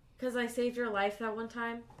 Because I saved your life that one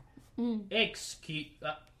time. Excuse.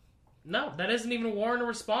 No, that isn't even a warrant or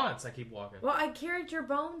response. I keep walking. Well, I carried your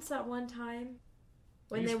bones that one time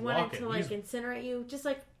when He's they wanted walking. to incinerate you. Just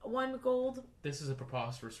like 1 gold. This is a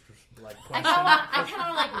preposterous I question. kind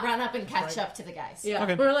of like run up and catch up to the guys. Yeah.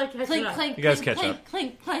 Okay. We're like Clink, clink, You guys clink, catch clink, up.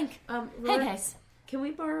 clink, clink. Hey Roarke, guys. can we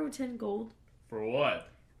borrow 10 gold? For what?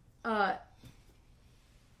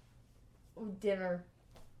 Dinner.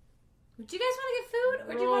 Do you guys want to get food,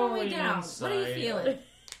 or do you want to lay Rolling down? What are you inside. feeling?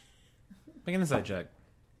 Make an insight check.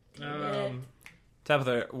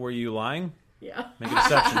 Tabitha, were you lying? Yeah. Make a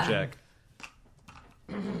deception check.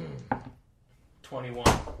 21.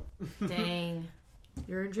 Dang.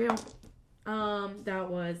 You're in jail. That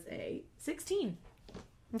was a 16.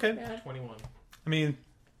 Okay. 21. I mean,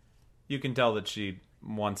 you can tell that she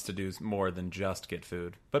wants to do more than just get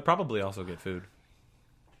food, but probably also get food.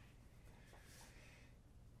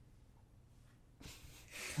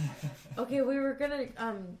 Okay, we were gonna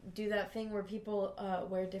do that thing where people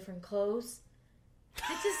wear different clothes.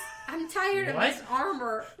 I'm tired of What? this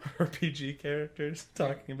armor. RPG characters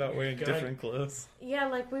talking about wearing Gonna- different clothes. Yeah,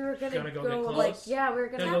 like we were gonna, Gonna go get clothes? like yeah, we were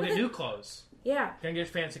gonna Gonna go get new clothes. yeah, Gonna get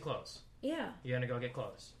fancy clothes. yeah, You're gonna go get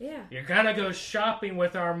clothes. yeah, You're gonna go shopping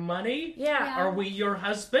with our money? yeah. Are we your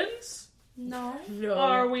husbands? No. No,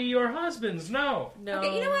 Are we your husbands? No. no.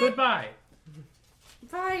 Okay, you know what? Goodbye.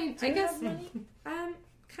 Fine. Do I you guess. have money?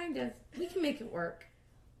 Kind of. We can make it work.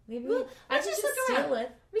 Maybe Well, let's I can just look steal around.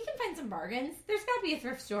 it. We can find some bargains. There's got to be a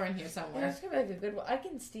thrift store in here Yeah, somewhere. it's gonna be like a good one. I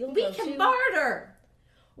can steal. We those can too. barter.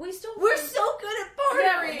 We stole. We're from- so good at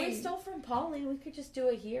Yeah, bartering. we stole from Polly. We could just do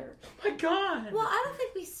it here. Oh my god. Well, I don't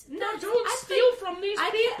think we. no, don't steal from these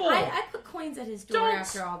people. I put coins at his door Don't.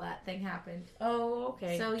 after all that thing happened. Oh,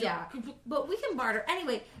 okay. So yeah, but we can barter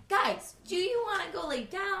anyway. Guys, do you want to go lay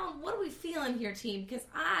down? What are we feeling here, team? Because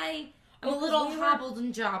I'm a Because little we were- hobbled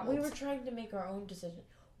and jobbled. We were trying to make our own decision.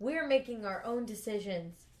 We're making our own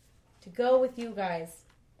decisions to go with you guys.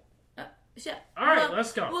 All right,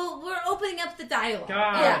 let's go. Well, we're opening up the dialogue.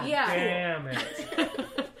 God Yeah. damn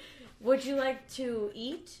it. Would you like to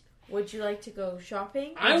eat? Would you like to go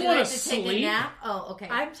shopping? I Would you want like to to take a sleep. nap? Oh, okay.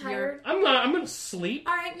 I'm tired. I'm gonna sleep.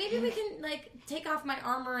 All right, maybe we can take off my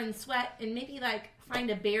armor and sweat, and maybe find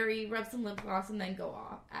a berry, rub some lip gloss, and then go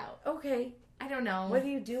out. Okay. I don't know. What do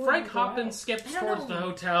you do? when Frank you go hopped and out? skipped I don't towards know. the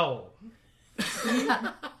hotel.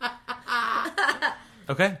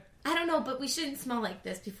 Okay. I don't know, but we shouldn't smell like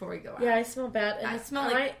this before we go out. Yeah, I smell bad. And I smell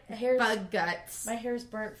my like hair's bug guts. my hair's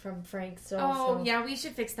burnt from Frank. So Oh, yeah, we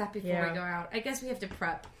should fix that before Yeah. we go out. I guess we have to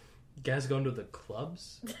prep. You guys going to the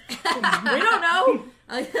clubs? we don't know.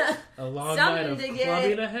 A long Something night of to clubbing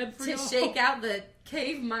get ahead for to you. shake out the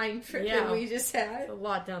cave mind trip Yeah. that we just had. A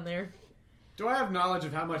lot down there. Do I have knowledge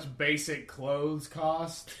of how much basic clothes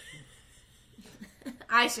cost?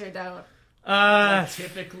 I sure don't.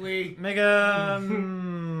 Typically, Make a.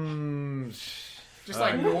 just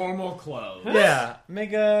like normal clothes. Yeah,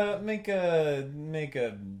 make a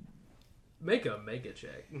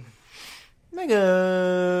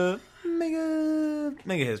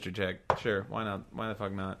history check. Sure, why not? Why the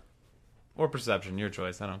fuck not? Or perception, your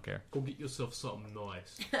choice. I don't care. Go get yourself something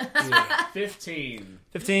nice. 15.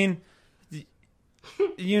 15.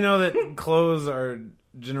 You know that clothes are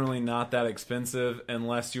generally not that expensive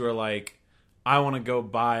unless you are like, I want to go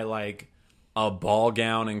buy like a ball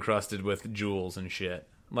gown encrusted with jewels and shit.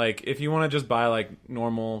 Like, if you want to just buy like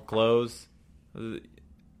normal clothes,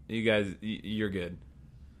 you guys, you're good.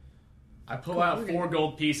 I pull out 4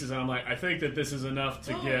 gold pieces and I'm like, I think that this is enough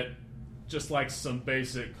to get just like some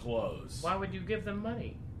basic clothes. Why would you give them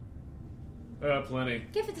money? Plenty.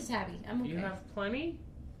 Give it to Tabby. I'm okay. You have plenty?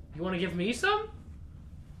 You want to give me some?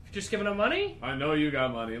 You're just giving them money? I know you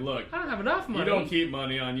got money. Look, I don't have enough money. you don't keep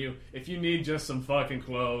money on you. If you need just some fucking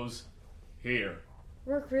clothes, here.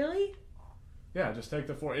 Work really? Yeah, just take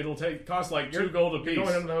the 4. It'll cost like 2 gold a piece. You're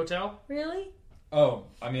going into the hotel? Really? Oh,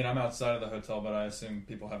 I mean, I'm outside of the hotel, but I assume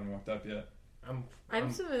people haven't walked up yet. I'm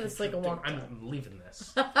assuming it's like a walk. I'm leaving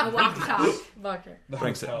this. A walk talk. Walker. The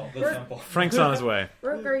Frank's- hotel, the We're- temple. Frank's on his way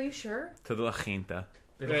Roarke, are you sure? to the La Quinta.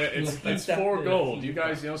 It's 4 gold. You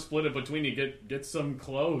guys, split it between you. Get some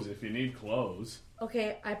clothes if you need clothes.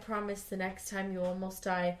 Okay, I promise the next time you almost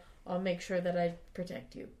die, I'll make sure that I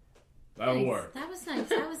protect you. That'll Nice. work. That was nice.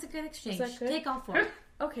 That was a good exchange. that good? Take all 4.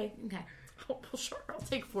 Okay. Okay. Oh, well, sure. I'll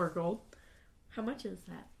take 4 gold. How much is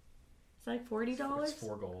that? It's like $40? It's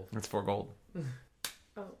 4 gold. That's 4 gold.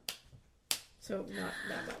 Oh. So not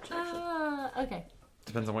that much, actually. Okay.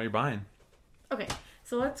 Depends on what you're buying. Okay,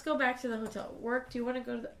 so let's go back to the hotel. Work, do you want to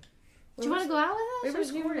go to the... Do you want to go out with us? Where's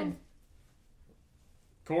or do you Corin? wanna-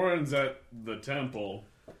 Corin's at the temple.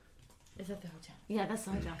 Is that the hotel? Yeah, that's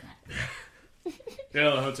the hotel. Yeah,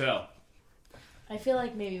 the hotel. I feel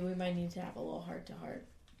like maybe we might need to have a little heart-to-heart.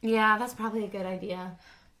 Yeah, that's probably a good idea.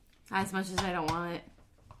 As much as I don't want it.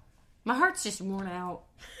 My heart's just worn out.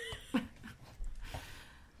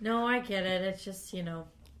 No, I get it. It's just,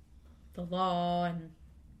 the law and,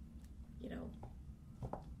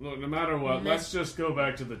 Look, no matter what, Miss- let's just go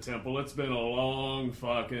back to the temple. It's been a long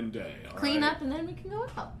fucking day. All Clean right? up and then we can go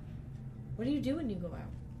out. What do you do when you go out?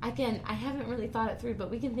 I haven't really thought it through, but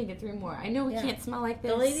we can think it through more. I know we Yeah. can't smell like this.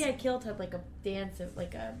 The lady I killed had like a dance,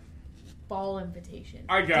 like a ball invitation.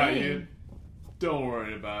 I got Dang. you. Don't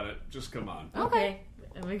worry about it. Just come on. Okay.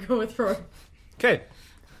 And we go with Roy. Okay.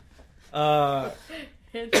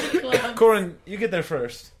 It's a club. Corin, you get there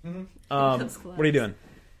first. Mhm. Those clubs. What are you doing?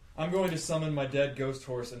 I'm going to summon my dead ghost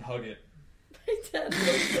horse and hug it. My dad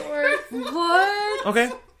was the worst. What?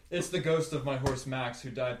 Okay. It's the ghost of my horse Max, who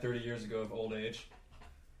died 30 years ago of old age.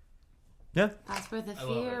 Yeah. That's where the I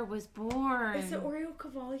love fear it. was born. Is it Oreo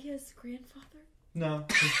Cavalia's grandfather? No,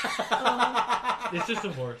 It's just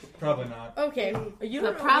a horse. probably not. Okay. You But don't know, we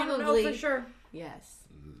don't know probably- for sure. Yes.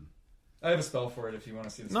 I have a spell for it if you want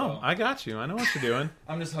to see the No, spell. I got you. I know what you're doing.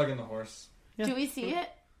 I'm just hugging the horse. Yeah. Do we see it?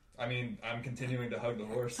 I mean, I'm continuing to hug the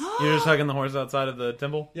horse. You're just hugging the horse outside of the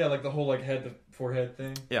temple? Yeah, like the whole head to forehead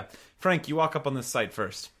thing. Yeah. Frank, you walk up on this site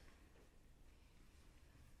first.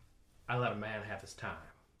 I let a man have his time.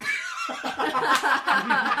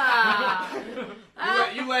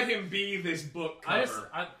 You let him be this book cover.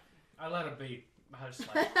 I let him be. I just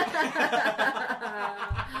like,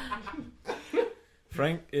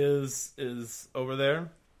 Frank is over there,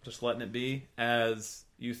 just letting it be, as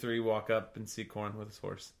you 3 walk up and see Corin with his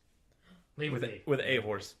horse. leave it be. With a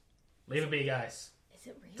horse. Leave it be, guys. Is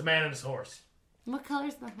it real? It's a man and his horse. What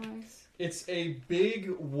color's the horse? It's a big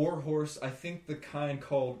war horse, I think the kind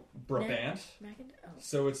called Brabant. Oh.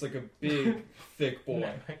 So it's like a big, thick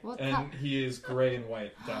boy. What And he is gray and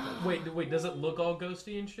white dappled. Wait, does it look all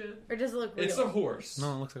ghosty and shit? Or does it look real? It's a horse.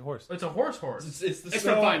 No, it looks like a horse. It's a horse. It's the It's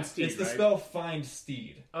spell. for find steed, it's the right? spell find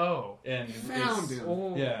steed. Oh. And Found him.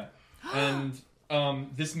 Oh. yeah. And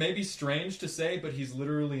this may be strange to say, but he's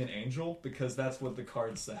literally an angel because that's what the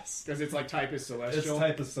card says. Because it's like type is It's celestial.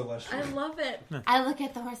 type of celestial. I love it. I look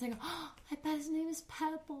at the horse and I go, oh, I bet his name is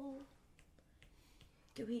Pebble.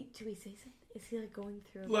 Do we say something? Is he like going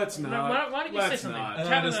through? Let's No, not. why don't you Let's say something? not. And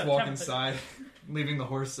I Tabitha, just walk Tabitha. inside, leaving the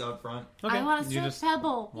horse out front. Okay. I want to you say just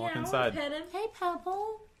Pebble. walk Yeah, I inside. want to pet him. Hey,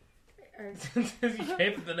 Pebble. Or- You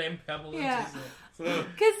gave the name Pebble. Yeah. So,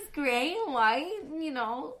 Because gray and white,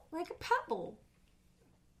 like a pebble.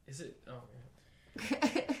 Is it? Oh,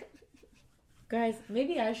 yeah. Guys,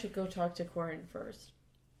 maybe I should go talk to Corin first.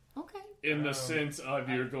 Okay. in the sense of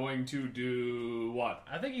you're going to do what?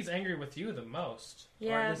 I think he's angry with you the most. Or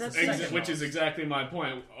Yeah, at least the that's second Which is most. exactly my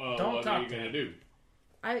point. Don't What talk are you to going him. to do?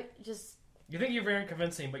 I just You think you're very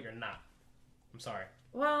convincing, but you're not. I'm sorry.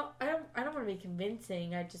 well, I don't want to be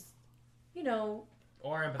convincing. I just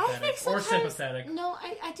Or I think empathetic. Or sometimes- sympathetic. No,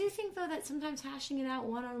 I do think, though, that sometimes hashing it out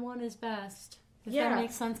one-on-one is best. If Yeah. that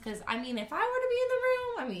makes sense. Because, if I were to be in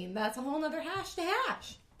the room, that's a whole nother hash to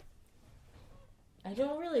hash. I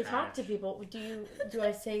don't really talk to people. Do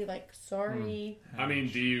I say like sorry? I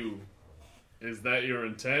mean, is that your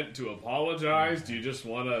intent to apologize? Do you just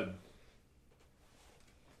want to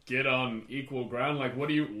get on equal ground? Like, what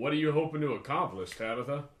are you hoping to accomplish,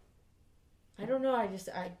 Tabitha? I don't know. I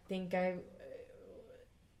think I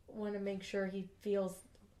want to make sure he feels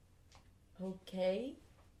okay.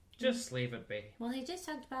 Just leave it be. Well, he just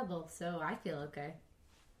hugged Pebble, so I feel okay.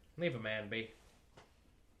 Leave a man be.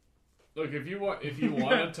 Look, if you want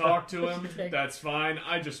to talk to him, that's fine.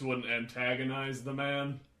 I just wouldn't antagonize the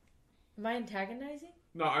man. Am I antagonizing?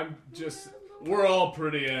 No, we're all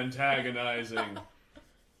pretty antagonizing.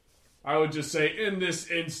 I would just say, in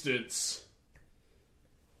this instance,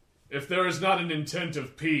 if there is not an intent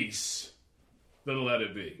of peace, then let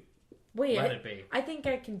it be. Wait, Let it be. I think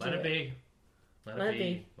I can do Let it. it be. Let it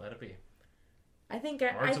be. Let it be. I think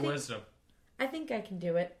Words of wisdom. I think I can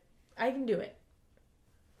do it. I can do it.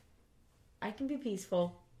 I can be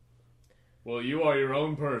peaceful. Well, you are your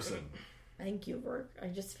own person. Thank you, Roarke. I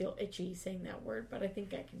just feel itchy saying that word, but I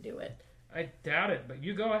think I can do it. I doubt it, but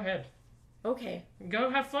you go ahead. Okay. Go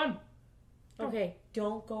have fun. Okay.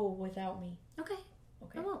 Don't go without me. Okay.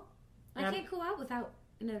 Okay. I won't. I can't go out without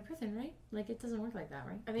another person, right? Like, it doesn't work like that,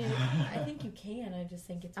 right? I mean, I think you can. I just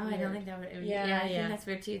think it's Oh, weird. I don't think that would... Yeah, I think that's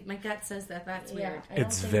weird, too. My gut says that that's weird. I don't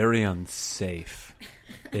It's think- very unsafe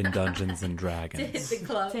in Dungeons and To hit Dragons. the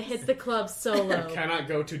club. To hit the club solo. Cannot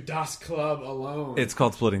go to Das Club alone. It's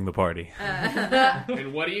called splitting the party.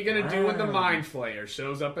 And what are you going to do when the Mind Flayer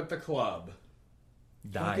shows up at the club?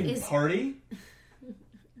 Die. Fucking party?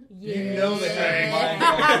 Yeah. You know that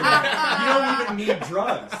you don't even need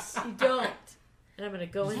drugs. You don't. And I'm going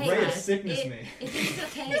to go in. Ray of sickness me. If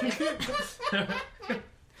it's okay.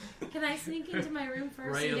 Can I sneak into my room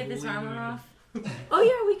first Ray and get of this armor off? Oh,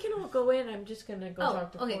 yeah, we can all go in. I'm just going to go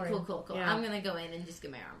talk to okay, Corin. cool. Yeah. I'm gonna go in and just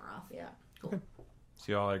get my armor off. Yeah.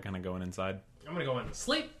 So y'all are kind of going inside. I'm gonna go in and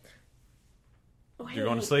sleep. Oh, hey. You're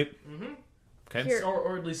going to sleep? Mm-hmm. Okay. Here.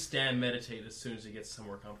 Or at least stand meditate as soon as he gets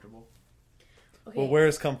somewhere comfortable. Okay. Well, where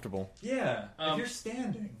is comfortable? Yeah, if Um, you're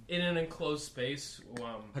standing. In an enclosed space, A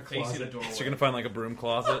facing a closet. doorway. So you're going to find like a broom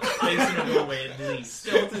closet? Facing a doorway at least.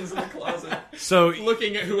 Skeletons in the closet. So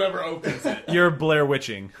Looking at whoever opens it. you're Blair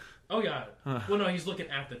Witching. Oh, yeah. Well, no, he's looking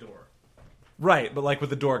at the door. Right, but like with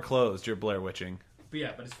the door closed, you're Blair Witching. But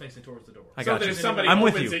yeah, but it's facing towards the door. I So got that you. if somebody I'm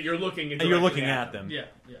with opens you. it, you're looking And you're looking at them. Yeah.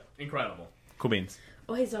 Incredible. Cool beans.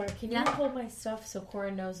 Oh, hey, Zara, can Yeah? you hold my stuff so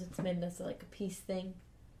Corin knows it's meant as like a peace thing?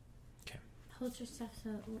 Hold your stuff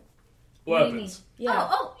so... Weapons. Yeah.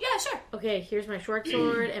 Oh, yeah, sure. Okay, here's my short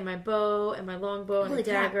sword and my bow and my long bow and Holy a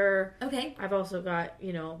crap. dagger. Okay. I've also got,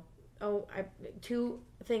 2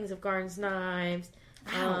 things of Garn's knives.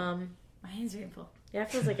 Wow. My hands are getting full. Yeah,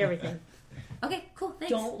 it feels like everything. Okay, cool,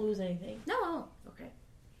 thanks. Don't lose anything. No, I won't. Okay.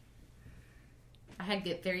 I had to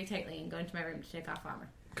get very tightly and go into my room to take off armor.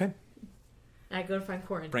 Okay. I go to find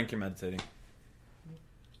Corin. Frank, you're meditating.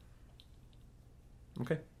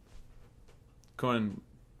 Okay. Corin,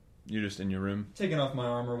 you're just in your room. Taking off my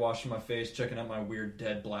armor, washing my face, checking out my weird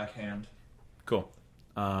dead black hand. Cool.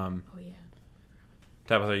 Oh, yeah.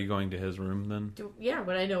 Tabitha, are you going to his room then? Yeah,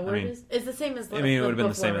 but I know where I mean- it is. It's the same as I mean, it would have been the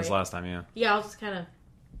before, same as right? last time, yeah. Yeah, I'll just kind of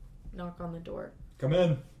knock on the door. Come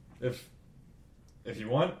in, if you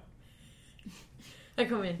want. I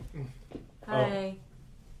come in. Hi.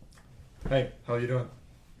 Hey, how you doing?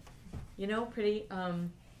 Pretty,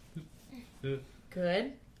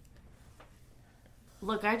 good.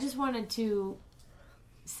 Look, I just wanted to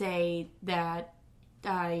say that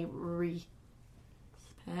I respect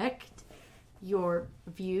your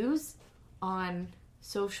views on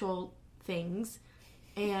social things,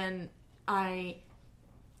 and I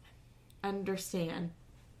understand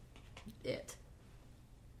it.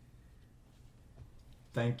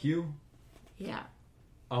 Thank you. Yeah.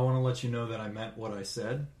 I want to let you know that I meant what I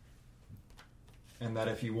said, and that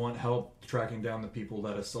if you want help tracking down the people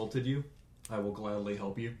that assaulted you, I will gladly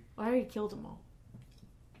help you. I already killed them all.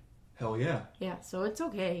 Hell yeah. Yeah, so it's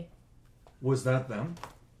okay. Was that them?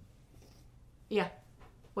 Yeah.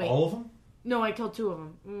 Wait. All of them? No, I killed 2 of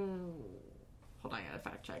them. Hold on, I gotta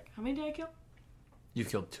fact check. How many did I kill? You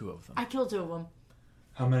killed 2 of them. I killed 2 of them.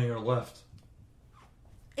 How many are left?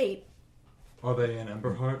 8. Are they in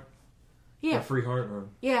Emberheart? Yeah. Or Freeheart? Or...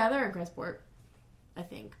 Yeah, they're in Crestport. I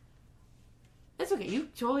think. It's okay. You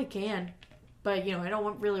totally can. But, I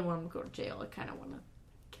don't really want them to go to jail. I kind of want to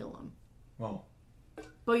kill them. Well.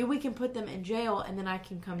 But we can put them in jail, and then I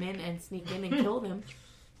can come in and sneak in and kill them.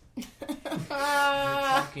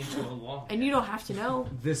 Talking to a law. And you don't have to know.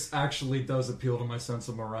 This actually does appeal to my sense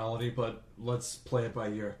of morality, but let's play it by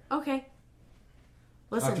ear. Okay.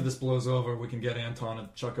 Listen. After this blows over, we can get Anton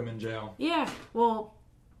and chuck him in jail. Yeah. Well,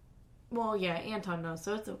 yeah, Anton knows,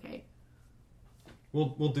 so it's okay.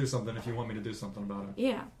 We'll do something if you want me to do something about it.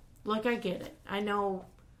 Yeah. Like, I get it. I know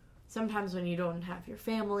sometimes when you don't have your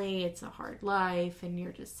family, it's a hard life, and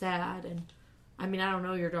you're just sad. And, I mean, I don't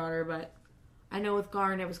know your daughter, but I know with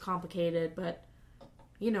Garn it was complicated. But,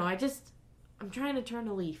 I'm trying to turn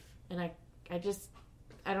a leaf. And I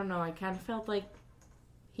don't know, I kind of felt like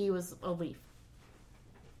he was a leaf.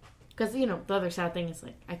 Because, the other sad thing is,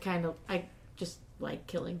 like, I just like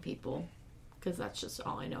killing people. Because that's just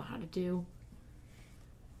all I know how to do.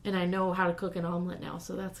 And I know how to cook an omelet now,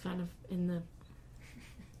 so that's kind of in the,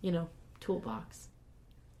 toolbox.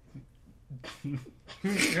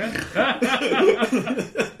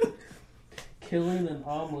 Killing and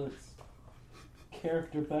omelets.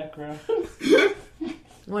 Character background.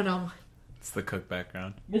 What omelet? It's the cook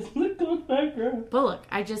background. It's the cook background. But look,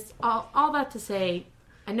 all that to say,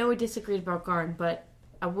 I know we disagreed about Garn, but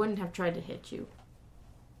I wouldn't have tried to hit you.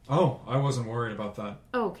 Oh, I wasn't worried about that.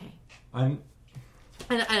 Okay. I'm.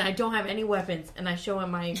 And I don't have any weapons, and I show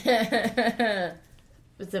him my...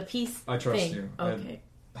 It's a peace I trust thing. you. Okay.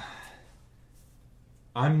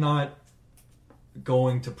 I'm not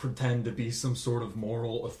going to pretend to be some sort of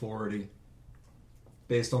moral authority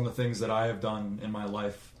based on the things that I have done in my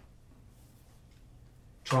life.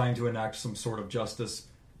 Trying to enact some sort of justice.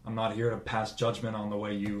 I'm not here to pass judgment on the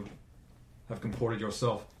way you have comported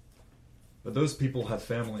yourself. But those people have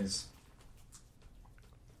families.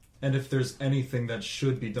 And if there's anything that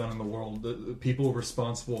should be done in the world, the people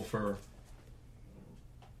responsible for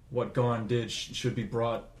what Garn did should be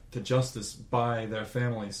brought to justice by their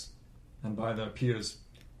families and by their peers.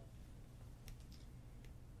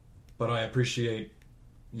 But I appreciate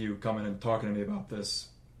you coming and talking to me about this.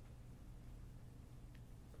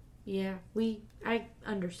 Yeah, I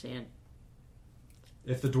understand.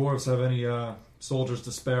 If the dwarves have any soldiers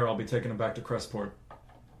to spare, I'll be taking them back to Crestport.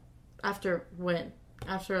 After when?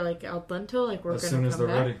 After, like, El Lento? Like, we're As gonna soon as come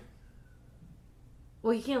they're back? ready.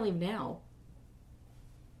 Well, you can't leave now.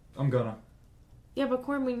 I'm gonna. Yeah, but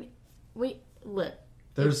Corin, look.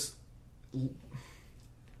 There's...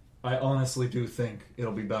 I honestly do think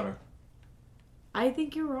it'll be better. I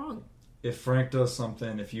think you're wrong. If Frank does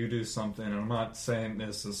something, if you do something, and I'm not saying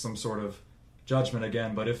this as some sort of judgment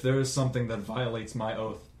again, but if there is something that violates my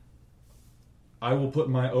oath, I will put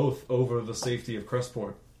my oath over the safety of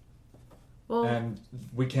Crestport. Well, And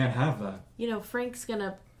we can't have that. you know, Frank,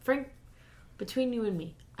 between you and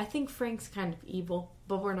me, I think Frank's kind of evil,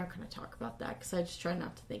 but we're not going to talk about that because I just try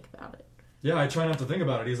not to think about it. Yeah, I try not to think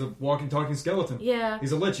about it. He's a walking, talking skeleton. Yeah.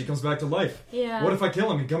 He's a lich. He comes back to life. Yeah. What if I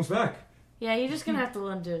kill him? He comes back. Yeah, you're just going to have to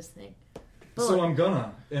let him do his thing. But So look, I'm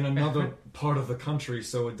gonna, in another part of the country,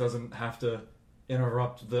 so it doesn't have to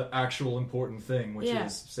interrupt the actual important thing, which Yeah.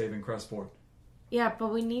 is saving Crestport. yeah,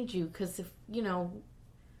 but we need you because if,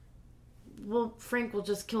 Frank will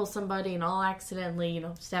just kill somebody and I'll accidentally,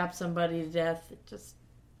 stab somebody to death. It just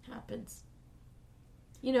happens.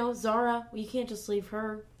 Zara, you can't just leave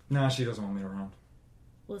her. Nah, she doesn't want me around.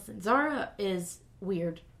 Listen, Zara is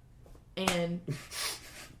weird, and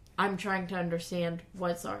I'm trying to understand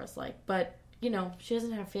what Zara's like, but, she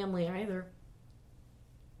doesn't have family either.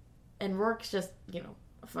 And Roarke's just,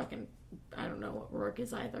 a fucking, I don't know what Roarke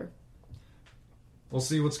is either. We'll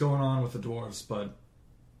see what's going on with the dwarves, but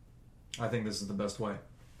I think this is the best way.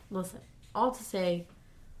 Listen, all to say,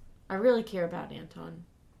 I really care about Anton,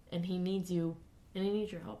 and he needs you, and he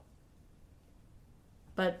needs your help.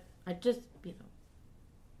 But I just,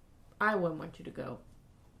 I wouldn't want you to go.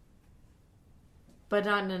 But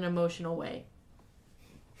not in an emotional way.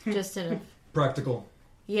 Just in a, Practical.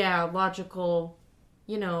 yeah, logical,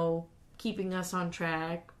 keeping us on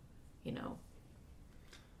track,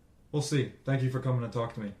 We'll see. Thank you for coming to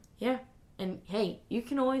talk to me. Yeah. And hey, you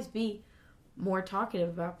can always be more talkative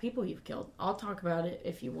about people you've killed. I'll talk about it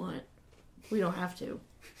if you want. We don't have to.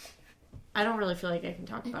 I don't really feel like I can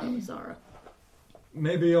talk about it with Zara.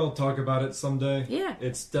 Maybe I'll talk about it someday. Yeah.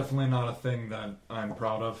 It's definitely not a thing that I'm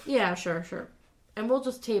proud of. Yeah, sure. And we'll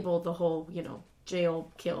just table the whole,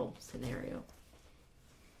 jail kill scenario.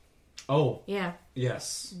 Oh, Yeah.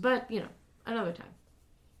 yes. But, another time.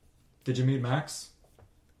 Did you meet Max?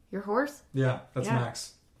 Your horse? Yeah, that's Yeah.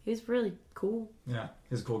 Max. He's really cool. Yeah,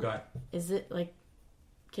 he's a cool guy. Is it like,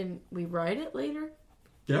 can we ride it later?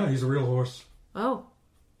 Yeah, he's a real horse. Oh,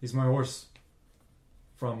 He's my horse.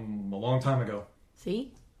 From a long time ago.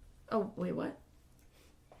 see? Oh, wait, what?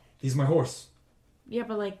 He's my horse. Yeah,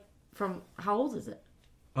 but like, from, how old is it?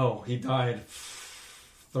 Oh, he died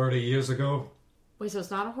 30 years ago. Wait, so it's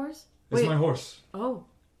not a horse? It's Wait. my horse. Oh,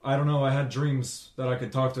 I don't know, I had dreams that I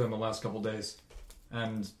could talk to him the last couple days.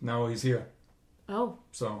 And now he's here. oh,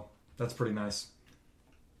 So, that's pretty nice.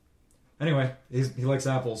 Anyway, he likes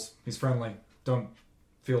apples. He's friendly. Don't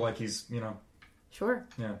feel like he's, sure.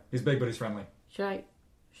 yeah. He's big, but he's friendly. Should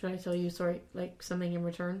I tell you, sorry, like something in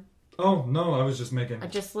return? Oh, no, I was just making... I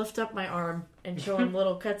just lift up my arm and show him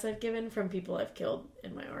little cuts I've given from people I've killed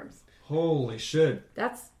in my arms. Holy shit.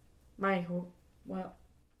 That's my well,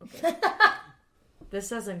 okay. This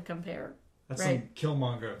doesn't compare. That's Right. some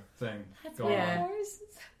Killmonger thing going Yeah.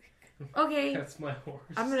 on. Okay, That's my horse.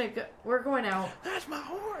 I'm gonna go. We're going out. That's my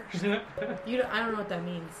horse. I don't know what that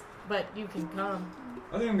means, but you can come.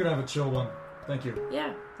 I think I'm gonna have a chill one. Thank you.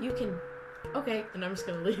 Yeah, you can. Okay, and I'm just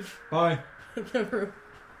gonna leave Bye. the room.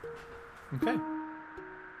 Okay.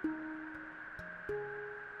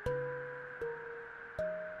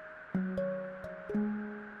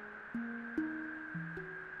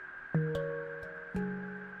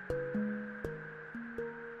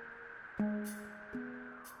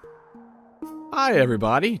 Hi,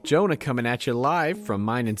 everybody. Jonah coming at you live from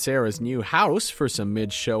mine and Sarah's new house for some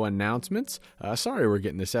mid-show announcements. Sorry we're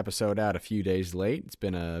getting this episode out a few days late. It's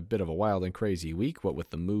been a bit of a wild and crazy week, what with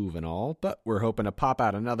the move and all, but we're hoping to pop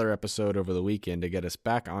out another episode over the weekend to get us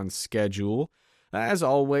back on schedule. As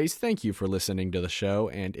always, thank you for listening to the show,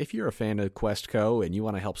 and if you're a fan of QuestCo and you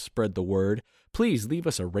want to help spread the word, please leave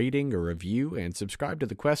us a rating or review and subscribe to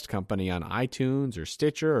the Quest Company on iTunes or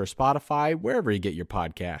Stitcher or Spotify, wherever you get your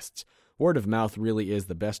podcasts. Word of mouth really is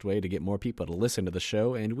the best way to get more people to listen to the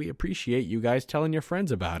show, and we appreciate you guys telling your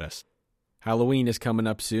friends about us. Halloween is coming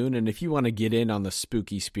up soon, and if you want to get in on the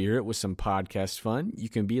spooky spirit with some podcast fun, you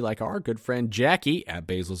can be like our good friend Jackie at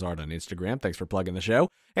Basil's Art on Instagram. Thanks for plugging the show.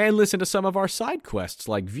 And listen to some of our side quests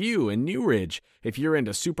like View and New Ridge. If you're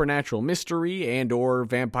into supernatural mystery and or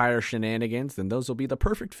vampire shenanigans, then those will be the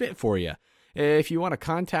perfect fit for you. If you want to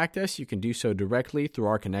contact us, you can do so directly through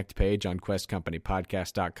our Connect page on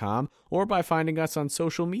questcompanypodcast.com or by finding us on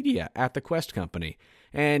social media at The Quest Company.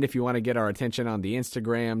 And if you want to get our attention on the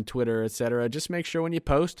Instagram, Twitter, etc., just make sure when you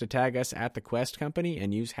post to tag us at The Quest Company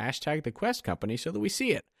and use hashtag The Quest Company so that we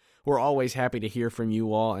see it. We're always happy to hear from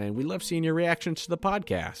you all, and we love seeing your reactions to the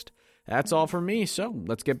podcast. That's all from me, so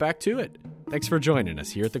let's get back to it. Thanks for joining us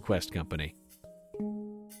here at The Quest Company.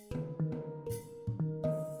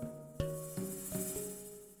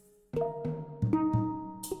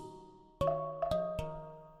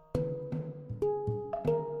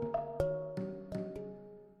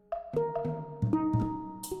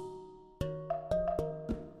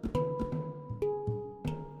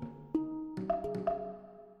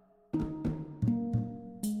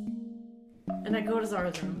 And I go to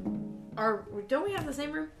Zara's room. Don't we have the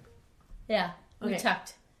same room? Yeah, we Okay.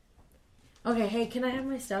 tucked. Okay, hey, can I have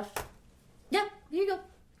my stuff? Yeah, here you go.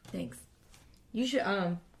 Thanks. You should,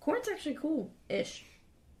 Corin's actually cool-ish.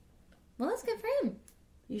 Well, that's good for him.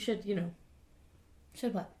 You should,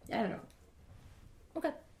 Should what? I don't know.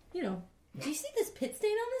 Okay. Do Do you see this pit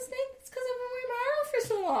stain on this thing? It's because I've been wearing my arrow for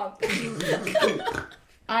so long.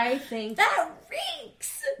 I think... That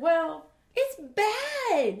reeks! Well, It's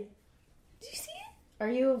bad! Do you see it? are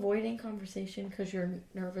you avoiding conversation because you're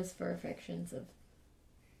nervous for affections of...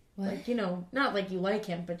 What? Like, not like you like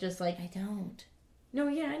him, but just like... I don't. No,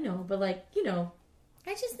 yeah, I know, but like,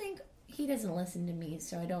 I just think he doesn't listen to me,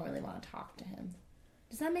 so I don't really want to talk to him.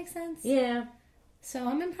 Does that make sense? Yeah. So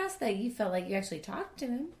I'm impressed that you felt like you actually talked to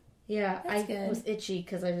him. Yeah, That's I good. was itchy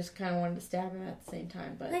because I just kind of wanted to stab him at the same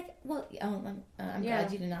time, but... I'm Yeah.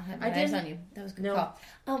 glad you did not have I my eyes didn't- on you. That was a good No. call.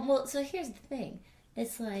 Well, so here's the thing.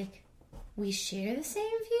 It's like, we share the same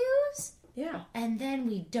views, Yeah, and then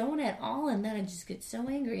we don't at all, and then I just get so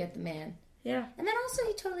angry at the man. yeah. And then also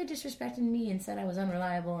he totally disrespected me and said I was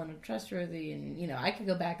unreliable and untrustworthy, and, I could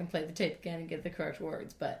go back and play the tape again and get the correct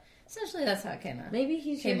words, but essentially that's how it came out. Maybe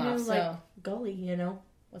he's your Came new, off, like, so- Gully,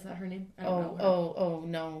 Was that her name? I don't know her. Oh,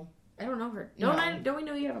 no. I don't know her. No. Don't we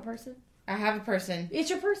know you have a person? I have a person. It's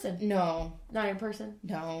your person. No. Not your person.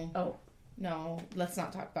 No. Oh, No. Let's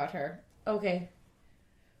not talk about her. okay.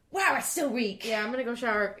 Wow, I still reek. Yeah, I'm gonna go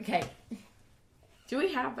shower. Okay. Do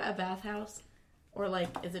we have a bathhouse? Or, like,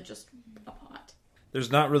 is it just a pot?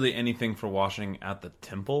 There's not really anything for washing at the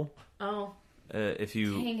temple. Oh. If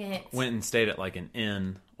you Dang it. went and stayed at like an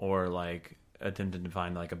inn or like attempted to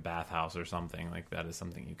find like a bathhouse or something, like that is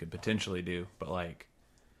something you could potentially do. But like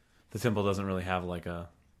the temple doesn't really have like a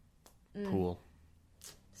pool.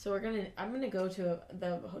 So I'm gonna go to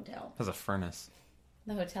the hotel. It has a furnace.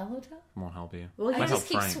 The hotel? Won't help you. Well, I Might help just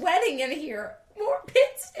keep Frank. sweating in here. More pit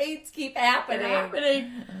stains keep happening.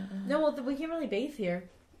 No, well, we can't really bathe here.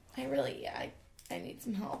 I need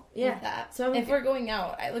some help Yeah, with that. so if we're going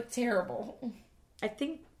out, I look terrible. I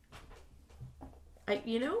think...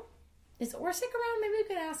 Is Orsic around? Maybe we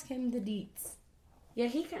could ask him the deets. Yeah,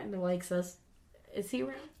 he kind of likes us. Is he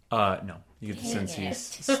around? No. You get the sense Dang he's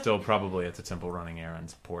still probably at the temple running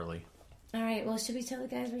errands poorly. All right. Well, should we tell the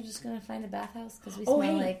guys we're just gonna find a bathhouse because we Oh,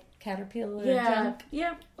 smell hey. like caterpillar Yeah. junk?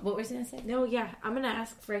 Yeah. What were you gonna say? No, yeah. I'm gonna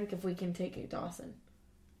ask Frank if we can take a Dawson.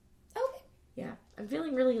 Okay. Yeah. I'm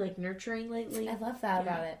feeling really, like, nurturing lately. I love that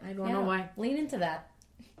Yeah, about it. I don't know why. Lean into that.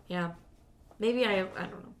 Yeah. Maybe I don't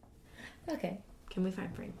know. Okay. Can we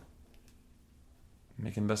find Frank?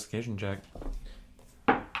 Make an investigation check.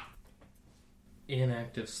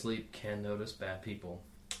 Inactive sleep can notice bad people.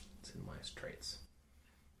 It's in my traits.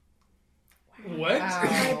 What? Am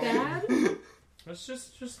I bad? It's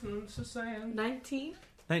just saying. 19?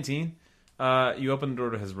 19. You open the door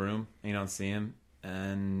to his room and you don't see him,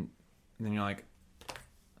 and then you're like,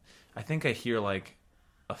 I think I hear like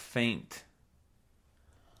a faint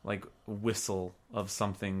like whistle of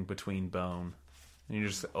something between bone. And you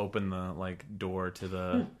just open the like door to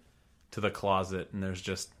the to the closet, and there's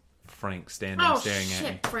just Frank standing Oh staring shit,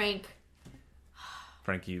 at you. Frank.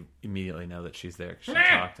 Frank, you immediately know that she's there 'cause she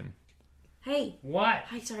talked. And Hey. What?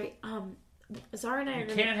 Hi, sorry. Zara and I You are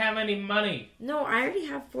gonna... can't have any money. No, I already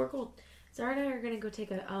have 4 gold. Zara and I are gonna go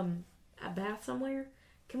take a bath somewhere.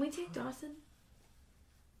 Can we take Dawson?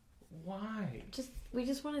 Why? We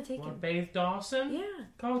just want to take Want him. to bathe Dawson? Yeah.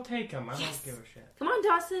 Go take him. I Yes. don't give a shit. Come on,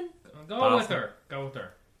 Dawson. Go with her. Go with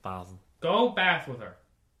her. 1,000. Go bath with her.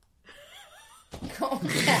 Go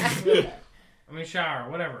back. I mean, shower,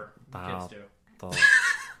 whatever Wow. kids do. Come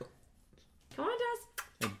on, Dawson.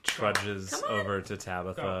 It trudges Come on. over to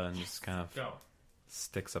Tabitha Go. and just kind of Go.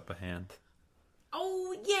 sticks up a hand.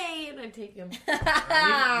 Oh, yay! And I take him. Leave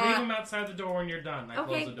him outside the door when you're done. I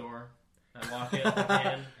Okay. close the door. I lock it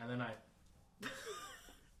again, and then I...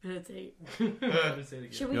 Meditate. Just say it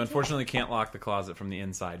again. Should we You unfortunately can't lock the closet from the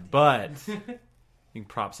inside, but you can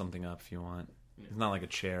prop something up if you want. It's not like a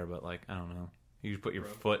chair, but like, I don't know. You put your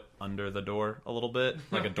foot under the door a little bit,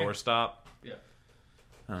 like a doorstop. Yeah.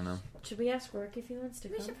 I don't know. Should we ask Roarke if he wants to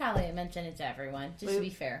We come? should probably mention it to everyone, just to be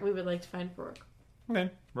fair. We would like to find Roarke. Okay.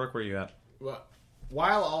 Rourke, where you at? Well,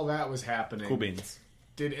 while all that was happening, Cool beans.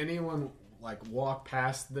 did anyone like walk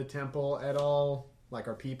past the temple at all? Like,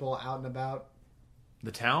 are people out and about?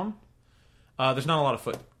 The town? There's not a lot of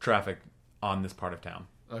foot traffic on this part of town.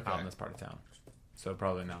 Okay. Out in this part of town. So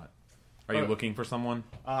probably not. Are you looking for someone?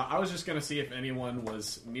 I was just gonna see if anyone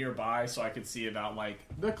was nearby, so I could see about like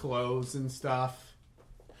the clothes and stuff.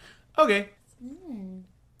 Okay.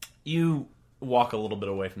 You walk a little bit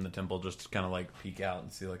away from the temple just to kind of like peek out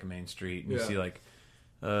and see like a main street. And you Yeah. see like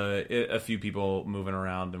a few people moving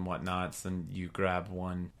around and whatnots. And you grab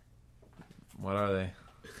one. What are they?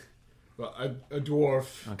 Well, a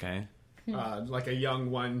dwarf, Okay. like a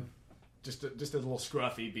young one, just a little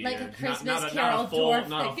scruffy beard, Like a Christmas not Carol a full, dwarf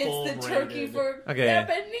not that a gets full the turkey branded. for Okay.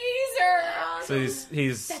 Ebenezer. So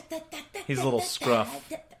he's a little scruff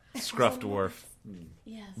dwarf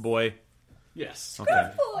Yes. boy. Yes.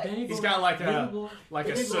 Okay. Boy. He's got like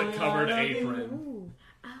a soot covered apron.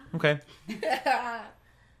 Okay.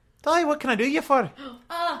 Hey, what can I do you for?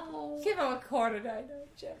 Oh, give him a quarter, I know,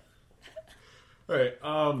 Jeff. Hey,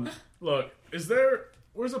 look,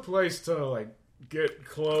 where's a place to like get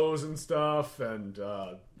clothes and stuff, and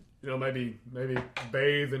maybe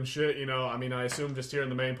bathe and shit. I mean, I assume just here in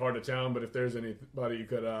the main part of town, but if there's anybody you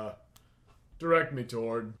could direct me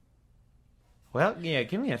toward. Well, yeah,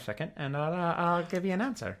 give me a second, and I'll give you an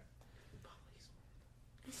answer.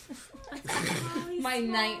 My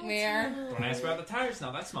nightmare. Don't ask about the tires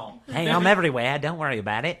now, that's small. Hey, I'm everywhere. Don't worry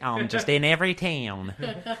about it. I'm just in every town.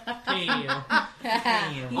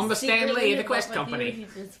 I'm the Stanley of the Quest Company.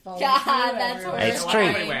 God, that's horrifying. It's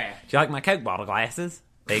true. Do you like my Coke bottle glasses?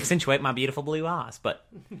 They accentuate my beautiful blue eyes, but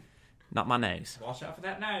not my nose. Watch out for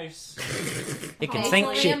that nose. It can Face sink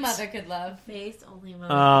only a ships. mother could love. Face only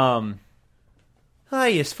mother.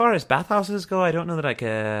 Hey, as far as bathhouses go, I don't know that I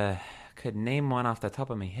could name one off the top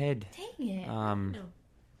of my head. Dang it.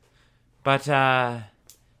 But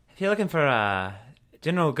if you're looking for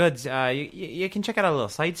general goods, you can check out a little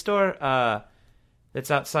side store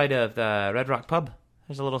that's outside of the Red Rock pub.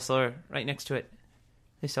 There's a little store right next to it.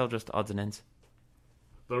 They sell just odds and ends.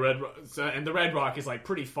 The Red Rock is like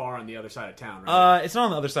pretty far on the other side of town, right? It's not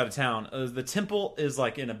on the other side of town. The temple is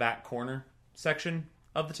like in a back corner section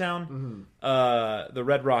of the town. Mm-hmm. The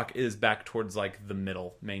Red Rock is back towards like the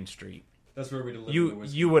middle main street. That's where we deliver the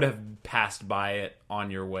whiskey. You would have passed by it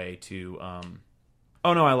on your way to.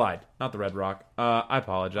 Oh no, I lied. Not the Red Rock. I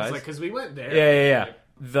apologize. It's like because we went there. Yeah.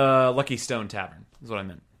 The Lucky Stone Tavern is what I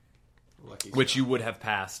meant. Which you would have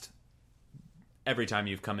passed every time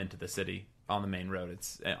you've come into the city on the main road.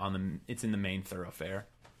 It's in the main thoroughfare.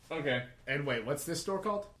 Okay. And wait, what's this store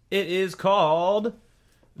called? It is called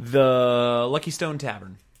the Lucky Stone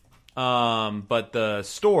Tavern. But the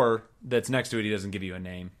store that's next to it, he doesn't give you a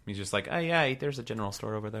name. He's just like, oh yeah, there's a general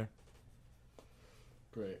store over there.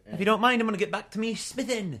 Great. If you don't mind, I'm going to get back to me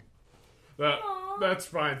smithing. That's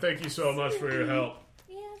fine. Thank you so much for your help.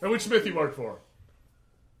 And which smith you work for?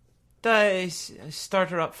 I start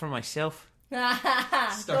her up for myself.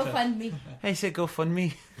 Go fund me. I said, go fund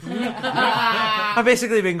me. I've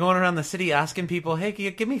basically been going around the city asking people, hey, can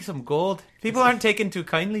you give me some gold? People aren't taking too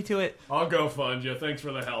kindly to it. I'll go fund you. Thanks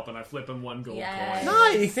for the help. And I flip him one gold Yes. coin.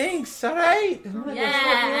 Nice, thanks, all right.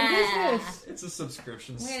 Yeah. It's a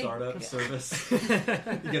subscription Way to startup go. service. You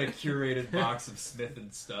get a curated box of Smith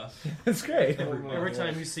and stuff. That's great. Every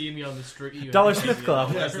time you see me on the street, you Dollar have to Smith give me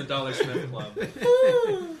Club. That's the Dollar Smith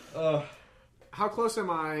Club. How close am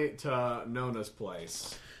I to Nona's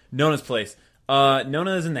place? Nona's place.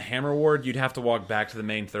 Nona is in the Hammer Ward. You'd have to walk back to the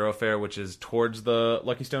main thoroughfare, which is towards the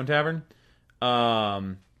Lucky Stone Tavern.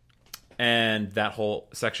 And that whole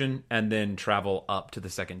section, and then travel up to the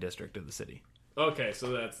second district of the city. Okay,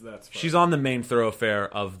 so that's fine. She's on the main thoroughfare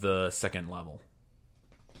of the second level.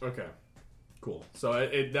 Okay, cool. So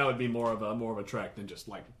that would be more of a trek than just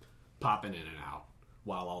like popping in and out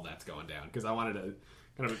while all that's going down. Because I wanted to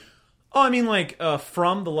kind of. Oh, I mean, like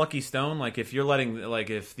from the Lucky Stone, like if you're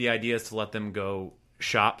if the idea is to let them go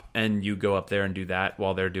shop and you go up there and do that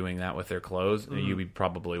while they're doing that with their clothes, you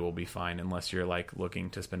probably will be fine unless you're like looking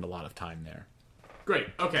to spend a lot of time there. Great.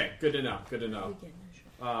 Okay. Good to know.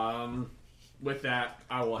 With that,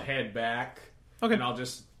 I will head back. Okay. And I'll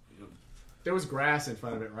just. There was grass in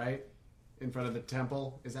front of it, right? In front of the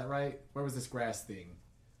temple. Is that right? Where was this grass thing?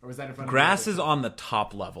 Or was that in front of Grass is on the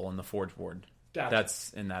top level in the Forge Ward. Gotcha.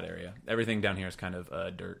 That's in that area. Everything down here is kind of a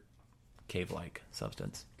dirt cave-like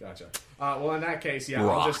substance. Gotcha. Well, in that case, yeah,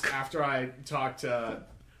 I'll just, after I talk to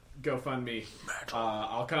GoFundMe,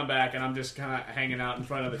 I'll come back and I'm just kind of hanging out in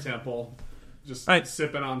front of the temple, just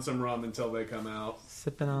sipping on some rum until they come out.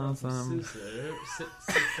 Sipping on some...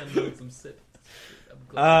 Sip.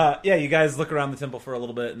 Yeah, you guys look around the temple for a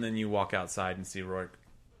little bit and then you walk outside and see Roarke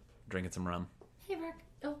drinking some rum. Hey, Roarke.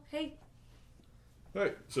 Oh, hey.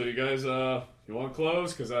 Hey, so you guys, you want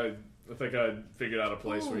clothes? Because I think I figured out a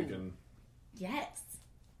place where you can... Yes.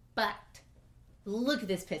 But look at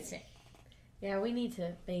this pit stain. Yeah, we need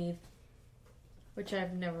to bathe. Which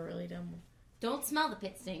I've never really done. Don't smell the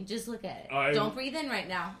pit stain. Just look at it. Don't breathe in right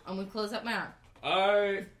now. I'm going to close up my arm.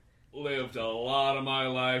 I lived a lot of my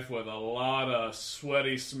life with a lot of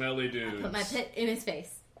sweaty, smelly dudes. I put my pit in his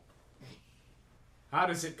face. How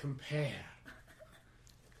does it compare?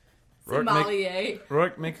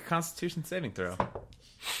 Roarke, make a Constitution saving throw.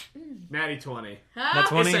 Natty 20. Not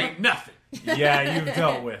 20? This ain't nothing. Yeah, you've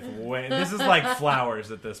dealt with way. This is like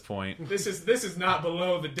flowers at this point. This is not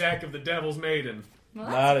below the deck of the Devil's Maiden. Well,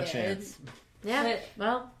 Not a good. chance. Yeah, But-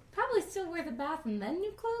 well, Probably still wear the bath and then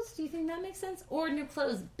new clothes. Do you think that makes sense? Or new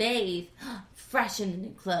clothes, bathe, fresh in the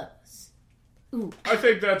new clothes. Ooh. I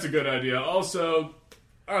think that's a good idea. Also,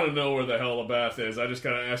 I don't know where the hell the bath is. I just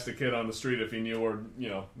kind of asked the kid on the street if he knew where,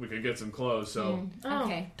 we could get some clothes. So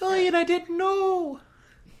Okay. Diane, I didn't know.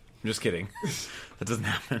 I'm just kidding. That doesn't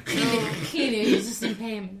happen. He knew he was just in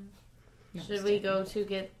pain. No, should we go to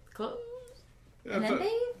get clothes? And then bathe?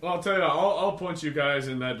 Well, I'll tell you what, I'll point you guys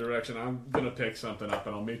in that direction. I'm going to pick something up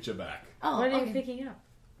and I'll meet you back. Oh, What are okay. you picking up?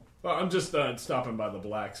 Well, I'm just stopping by the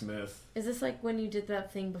blacksmith. Is this like when you did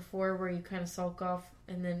that thing before where you kind of sulk off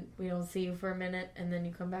and then we don't see you for a minute and then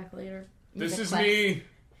you come back later? This The is quest. me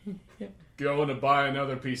going to buy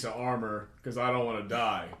another piece of armor because I don't want to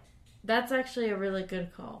die. That's actually a really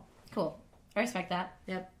good call. Cool. I respect that.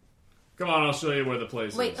 Yep. Come on, I'll show you where the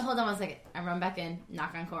place Wait, is. hold on 1 second. I run back in,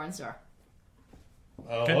 knock on Corin's door.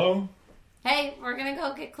 Hello? Hey, we're gonna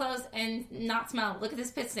go get clothes and not smell. Look at this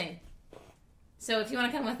pit stain. So if you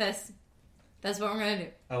want to come with us, that's what we're gonna do.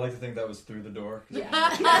 I like to think that was through the door. Yes.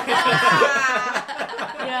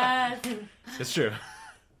 It's true.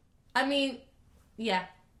 I mean, yeah.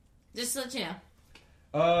 Just to let you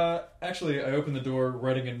know. Actually, I opened the door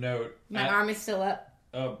writing a note. My arm is still up.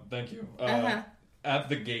 Oh, thank you. At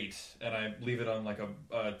the gate, and I leave it on like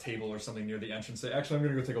a table or something near the entrance. Actually, I'm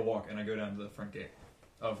going to go take a walk, and I go down to the front gate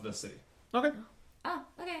of the city. Okay. Oh,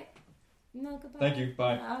 okay. No, goodbye. Thank you.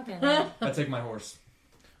 Bye. Okay. I take my horse.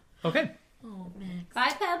 Okay. Oh, man.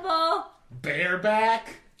 Bye, Pebble.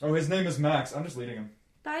 Bareback? Oh, his name is Max. I'm just leading him.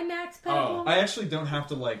 Bye, Max Pebble. I actually don't have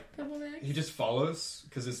to like. Pebble Max. He just follows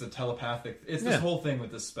because it's a telepathic. It's this whole thing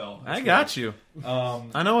with this spell. I got you.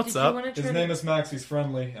 I know what's Did you up. wanna try His to- name is Max. He's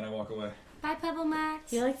friendly, and I walk away. Bye, Pebble Max.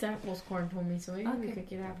 He likes apples, Corin told me, so maybe we Okay. could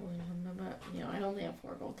get apples or something, but, I only have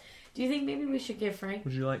 4 gold. Do you think maybe we should give Frank?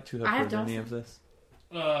 Would you like to I have have heard any Dawson. of this?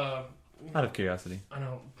 Uh, Out of curiosity. I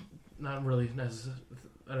don't. Not really necessary.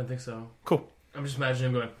 I don't think so. Cool. I'm just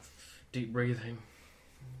imagining him going deep breathing,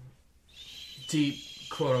 deep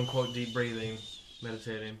quote unquote deep breathing,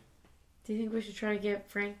 meditating, Do you think we should try to get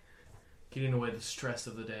Frank? getting away the stress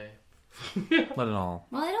of the day. Let it all.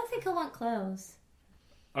 Well, I don't think he'll want clothes.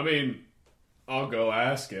 I mean, I'll go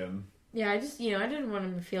ask him. Yeah, I just, I didn't want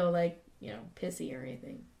him to feel like, pissy or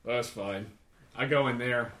anything. That's fine. I go in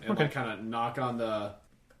there and kind of knock on the...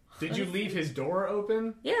 Did you leave his door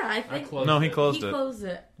open? Yeah, I think closed No, he it. closed he it. closed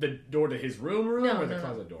it. The door to his room No, or the no.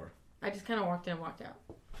 closet door? I just kind of walked in and walked out.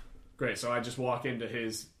 Great, so I just walk into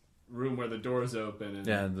his room where the door's open and...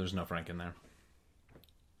 Yeah, there's no Frank in there.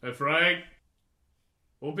 Hey, Frank,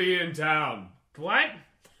 we'll be in town. What?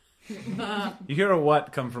 You hear a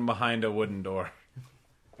what come from behind a wooden door.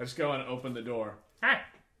 I just go and open the door. Hi.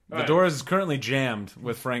 The door is currently jammed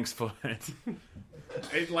with Frank's foot.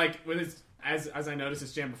 It, like, with his, as I noticed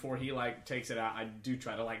it's jammed before he, like, takes it out, I do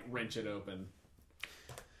try to, like, wrench it open.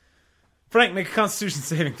 Frank, make a Constitution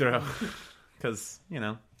saving throw. Because, you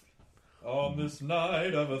know. On this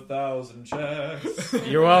night of 1,000 checks.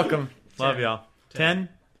 You're welcome. Love y'all. 10.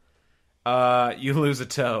 You lose a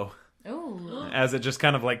toe. Ooh. As it just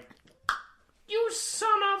kind of like... You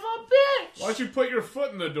son of a bitch! Why'd you put your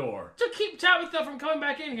foot in the door? To keep Tabitha from coming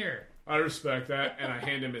back in here. I respect that, and I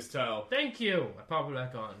hand him his toe. Thank you. I pop it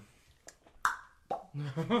back on.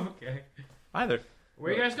 Okay. Either.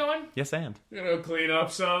 Where you guys going? Yes, and. You know, clean up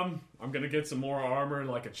some. I'm gonna get some more armor,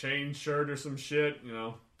 like a chain shirt or some shit. You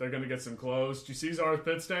know, they're gonna get some clothes. Did you see Zara's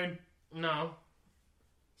pit stain? No.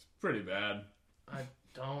 It's pretty bad. I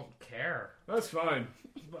don't care. That's fine.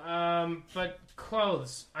 But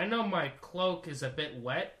clothes. I know my cloak is a bit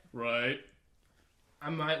wet. Right. I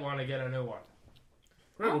might want to get a new one.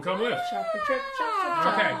 Great, we'll come with. Shop the trip,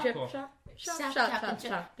 shop, Okay, shop, cool. shop, Shop, shop, shop, shop, shop,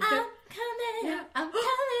 shop. I'm coming. Yeah. I'm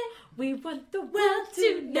coming. We want the world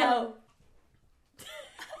to know.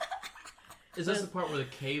 Is this the part where the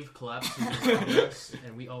cave collapses into us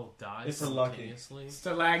and we all die It's a lucky. simultaneously?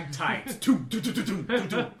 Stalactites.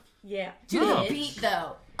 Yeah. To the beat,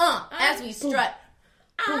 though. As we strut.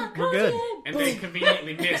 We're good. And they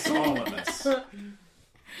conveniently miss all of us.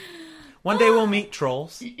 One day we'll meet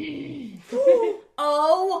trolls.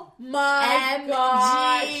 Oh my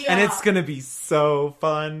gosh. And it's gonna be so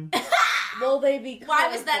fun. Will they be Why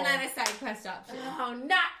was that colorful? not a side quest option? Oh,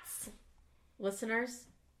 nuts! Listeners,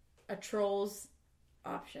 a trolls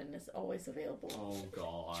option is always available. Oh,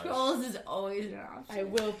 God. Trolls is always an option. I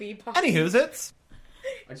will be possible. Anywho's it's.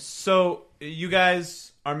 So, you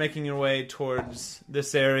guys are making your way towards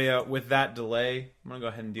this area with that delay. I'm gonna go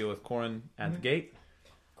ahead and deal with Corin at the gate.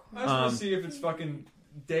 I just want to see if it's fucking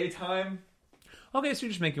daytime. Okay, so you're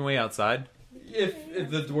just making your way outside. If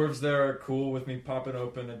the dwarves there are cool with me popping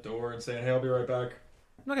open a door and saying, hey, I'll be right back.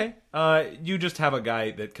 Okay. You just have a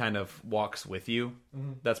guy that kind of walks with you.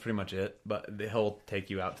 Mm-hmm. That's pretty much it. But he'll take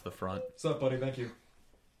you out to the front. What's up, buddy? Thank you.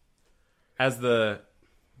 As the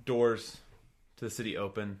doors to the city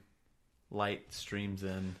open, light streams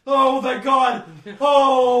in. Oh, thank God!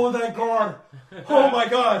 Oh, thank God! Oh, my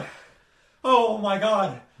God! Oh, my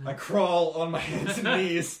God! I crawl on my hands and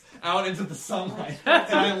knees out into the sunlight,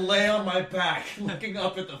 and I lay on my back, looking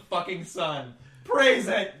up at the fucking sun. Praise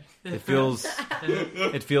it! It feels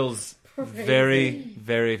very,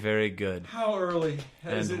 very, very good How early?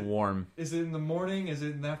 and warm. Is it in the morning? Is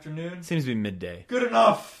it in the afternoon? Seems to be midday. Good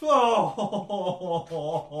enough! Oh!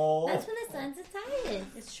 That's when the sun's its highest.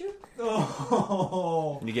 It's true.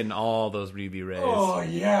 Oh! And you're getting all those UV rays. Oh,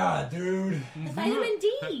 yeah, dude. The vitamin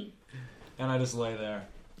D. And I just lay there.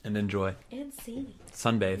 And enjoy. And see.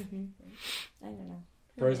 Sunbathe. I don't know.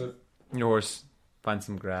 Praise it. Your horse finds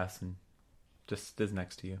some grass and just is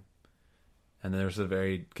next to you. And then there's a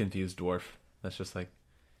very confused dwarf that's just like,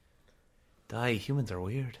 die, humans are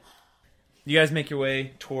weird. You guys make your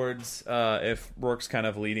way towards, if Rourke's kind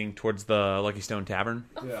of leading towards the Lucky Stone Tavern.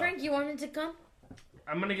 Oh, Yeah. Frank, you wanted to come?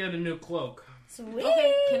 I'm gonna get a new cloak. Sweet.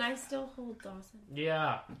 Okay, can I still hold Dawson?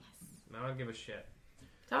 Yeah. I don't give a shit.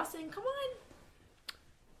 Dawson, come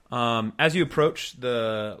on. As you approach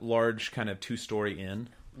the large kind of two-story inn,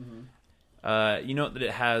 you note that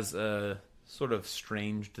it has a sort of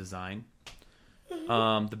strange design.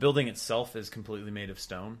 The building itself is completely made of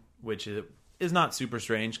stone, which is not super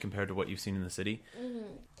strange compared to what you've seen in the city.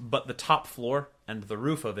 But the top floor and the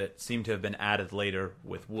roof of it seem to have been added later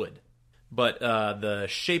with wood. But the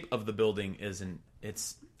shape of the building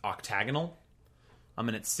it's octagonal,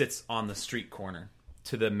 and it sits on the street corner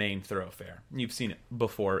to the main thoroughfare. You've seen it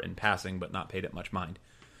before in passing, but not paid it much mind.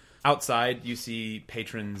 Outside, you see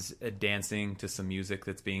patrons dancing to some music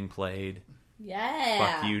that's being played. Yeah.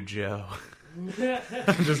 Fuck you, Joe.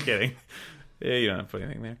 I'm just kidding. Yeah, you don't have to put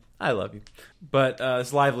anything there. I love you. But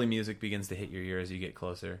this lively music begins to hit your ear as you get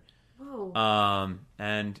closer. Whoa.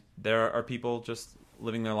 And there are people just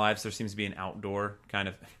living their lives. There seems to be an outdoor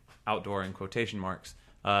in quotation marks,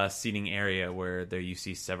 seating area where there you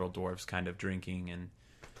see several dwarves kind of drinking and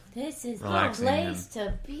This is the relaxing place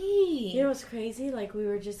to be. You know what's crazy? Like, we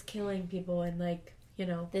were just killing people and, like, you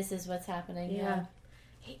know. This is what's happening. Yeah.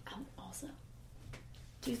 Hey, also,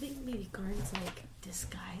 do you think maybe Garn's, like,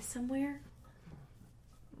 disguised somewhere?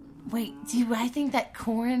 Wait, do I think that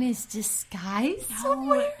Corin is disguised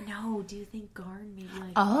somewhere? No, do you think Garn maybe,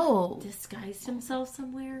 like, disguised himself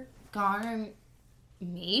somewhere? Garn,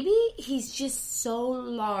 maybe? He's just so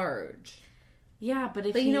large. Yeah, but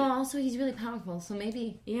if But you know, also he's really powerful, so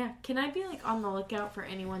maybe. Yeah, can I be like on the lookout for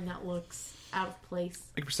anyone that looks out of place?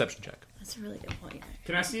 Make a perception check. That's a really good point.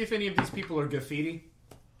 Can I see if any of these people are graffiti?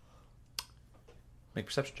 Make a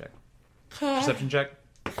perception check. Perception check.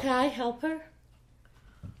 Can I help her?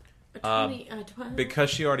 A 20, 12. Because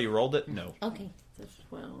she already rolled it, no. Okay. It's a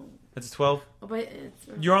 12. It's a 12. Oh, but it's...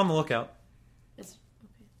 You're on the lookout. It's,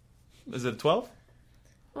 okay. Is it a 12?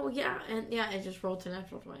 Oh, yeah, and yeah, I just rolled a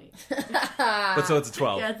natural 20. But so it's a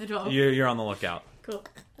 12. Yeah, it's a 12. You're on the lookout. Cool.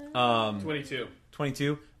 22.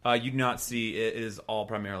 22. You do not see, it is all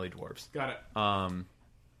primarily dwarves. Got it.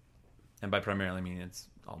 And by primarily I mean it's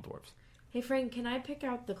all dwarves. Hey, Frank, can I pick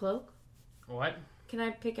out the cloak? What? Can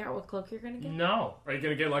I pick out what cloak you're going to get? No. Are you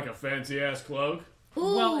going to get like a fancy-ass cloak?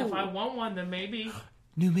 Ooh. Well, if I want one, then maybe.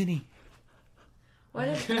 New mini. What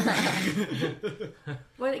if...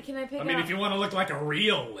 what can I pick out? I mean, if you want to look like a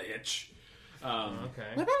real lich. Okay.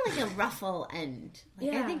 What about like a ruffle end?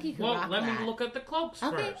 Like, I Yeah. think you could Well, rock let that. me look at the cloaks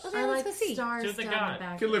Okay, first. okay, I let's like go see. stars See what they down got. the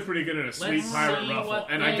back. Could look pretty good in a sweet Let's pirate see ruffle. what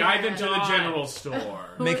And I they guide them to the got. general store.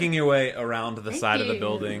 Making your way around to the Thank side of the you.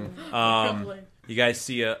 building. Probably. You guys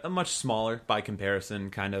see a much smaller, by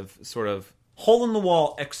comparison, kind of sort of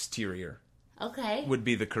hole-in-the-wall exterior Okay. would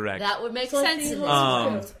be the correct. That would make So sense see in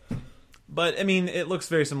what's this good. But, I mean, it looks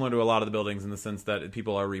very similar to a lot of the buildings in the sense that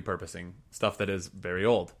people are repurposing stuff that is very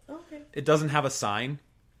old. Okay. It doesn't have a sign.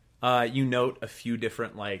 You note a few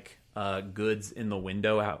different, like, goods in the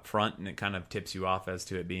window out front, and it kind of tips you off as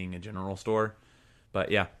to it being a general store.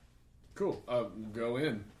 But, yeah. Cool. Go in.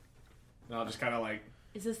 And I'll just kind of like...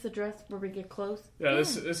 Is this the dress where we get clothes? Yeah,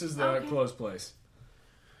 this is the Okay. clothes place.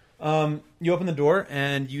 You open the door,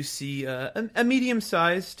 and you see a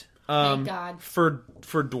medium-sized... Thank God. For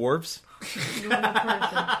dwarves. Normal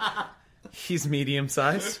person. He's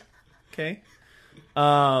medium-sized. Okay.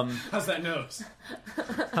 How's that nose?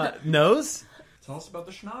 Nose? Tell us about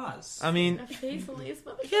the schnoz. I mean, A face at least,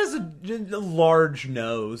 but he has a large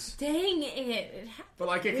nose. Dang it. But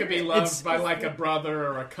like it could be loved by like a brother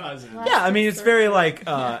or a cousin. Yeah, I mean, it's very like,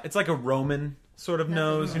 it's like a Roman sort of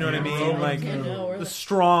nose, you know what I mean? Roman. Like, the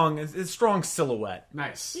strong, it's strong silhouette.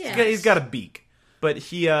 Nice. Yeah. He's got a beak. But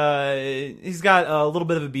he's got a little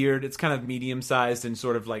bit of a beard. It's kind of medium-sized and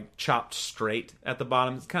sort of like chopped straight at the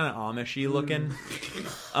bottom. It's kind of Amish-y looking.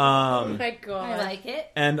 oh my god. I like it.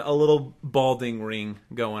 And a little balding ring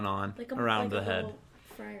going on Like a, around like the a head. little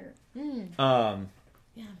Friar.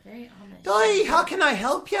 Yeah, very Amish. Doi, how can I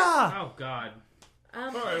help ya? Oh, God.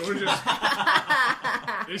 Alright, we're just...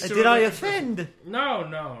 Did I offend?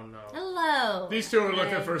 No. Hello. These two are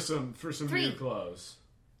looking for some Three. new clothes.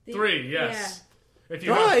 3, yes. If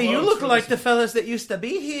Doi, have you clothes look for like the this- fellas that used to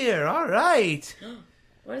be here. All right.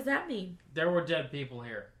 What does that mean? There were dead people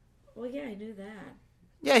here. Well, yeah, I knew that.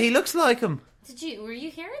 Yeah, he looks like him. Were you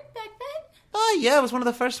here back then? Oh, yeah, I was one of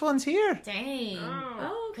the first ones here. Dang.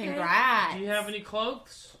 Oh. Okay. Congrats. Do you have any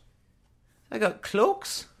cloaks? I got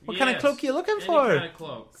cloaks. What kind of Yes. cloak are you looking Any for? kind of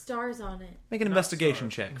cloak. Stars on it. Make an Not investigation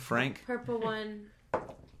stars. check, Frank. Purple one.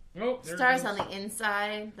 Oh, there Stars it on goes. the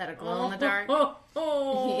inside that are glow in the dark.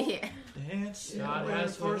 Oh. Yeah. Dance God away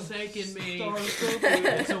has from forsaken me. stars so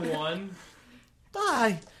It's a 1.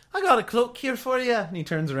 I got a cloak here for you. And he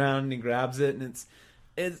turns around and he grabs it, and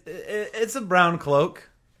it's a brown cloak.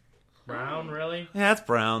 Brown, really? Yeah, it's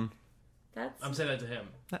brown. That's I'm saying that to him.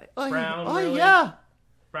 Oh, Brown, oh really? yeah.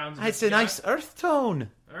 Brown's It's a nice earth tone.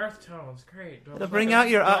 Earth tones, great. Do I It'll look bring like out a-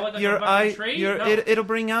 your do I look like your a fucking eye. tree? Your No. it'll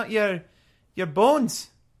bring out your bones,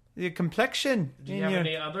 your complexion. Do you and have your...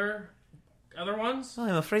 any other ones? Oh,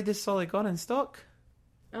 I'm afraid this is all I got in stock.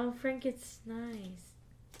 Oh, Frank, it's nice.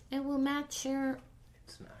 It will match your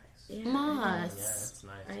It's nice. Yeah, moss. Yeah, it's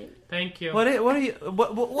nice. I, Thank you. What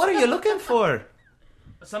are you looking for?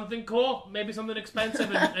 Something cool, maybe something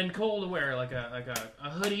expensive and cool to wear, like a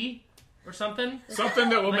hoodie or something. Something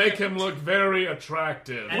that will Like make a- him look very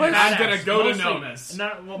attractive. And And I'm badass, gonna go mostly- to Nomus.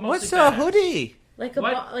 mostly What's a badass. hoodie? like a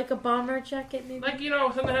What? like a bomber jacket, maybe. Like,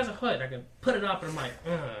 something that has a hood. I can put it up and I'm like,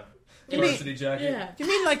 Varsity jacket. yeah. You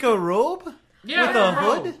mean like a robe? yeah, With like a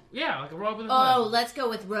robe. hood? Yeah, like a robe with a Oh, hood. let's go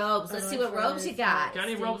with robes. Let's see what robes you got. Got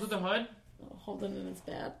any robes with a hood? Oh, holding it is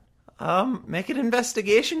bad. Make an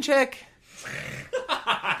investigation check.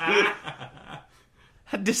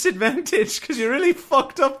 At disadvantage because you really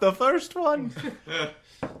fucked up the first one.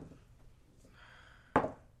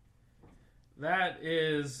 That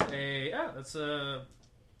is that's a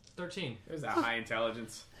 13. There's that high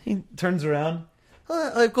intelligence. He turns around.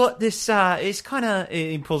 I've got this. It's kind of.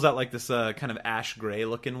 He pulls out like this kind of ash gray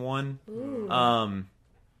looking one. Ooh.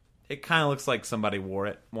 It kind of looks like somebody wore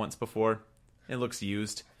it once before. It looks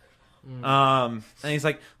used. And he's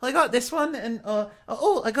like, well, I got this one, and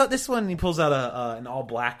I got this one. And he pulls out an all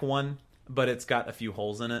black one, but it's got a few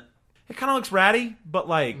holes in it. It kind of looks ratty, but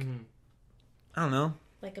like, I don't know.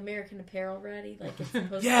 Like American Apparel ratty, like it's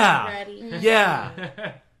supposed Yeah. to be ratty.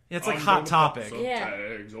 Yeah. It's like Hot Topic. Yeah.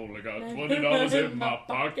 Tags, only got $20 in my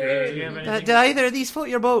pocket. Do you have anything, Did either of these float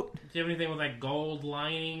your boat? do you have anything with like gold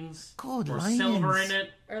linings? Gold or lions. silver in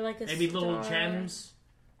it? Or like a Maybe little star. gems?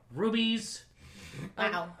 Rubies?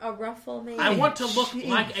 A ruffle, maybe. I want to look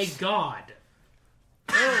like a god.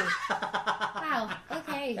 Wow.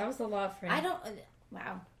 Okay. That was a lot for him. I don't.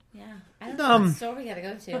 Wow. Yeah. I don't know what store we gotta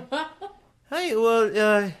go to. Hey,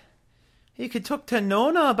 well, you could talk to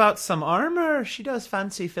Nona about some armor. She does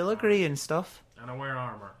fancy filigree and stuff. I don't wear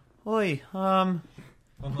armor. Oi,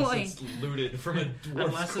 Unless it's looted from a dwarf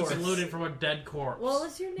Unless corpse. it's looted from a dead corpse. What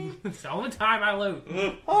was your name? It's the only time I loot.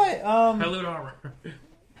 Hi, I loot armor.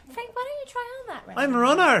 Frank, why don't you try on that right I'm now?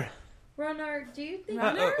 Runner. Runar, do you think...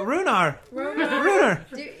 Runar. Runar? Runar.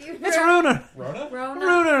 Do you... It's Runar. Rona?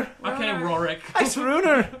 Runar. Okay, Roarke. It's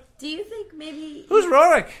Runar. Do you think maybe... Who's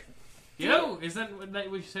Roarke? You? Is that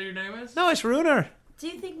what you say your name is? No, it's Runar. Do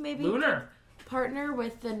you think maybe... Lunar. partner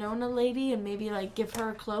with the Nona lady and maybe like give her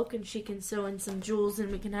a cloak and she can sew in some jewels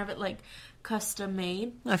and we can have it like custom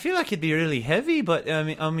made? I feel like it'd be really heavy, but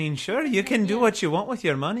I mean, sure, you can do what you want with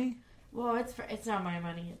your money. Well, it's not my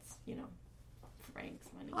money. It's Frank's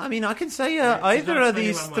money. I mean, I can say Yeah, either not of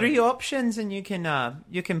these spending my three money. options, and you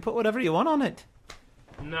can put whatever you want on it.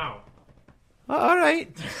 No. All right.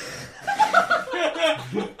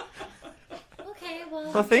 Okay,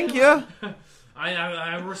 well. Well, thank you.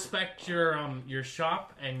 I respect your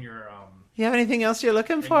shop and your You have anything else you're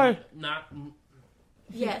looking and for? not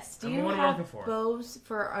Yes. Do And you what am I have looking for? bows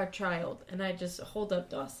for our child? And I just hold up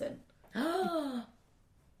Dawson.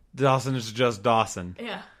 Dawson is just Dawson.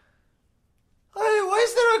 Yeah. Hey, why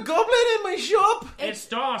is there a goblin in my shop? It's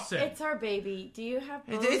Dawson. It's our baby. Do you have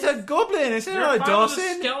bows? It's a goblin. Is there You're a fine with a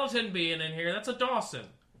Dawson? skeleton being in here. That's a Dawson.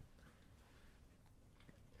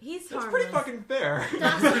 He's That's harmless. pretty fucking fair.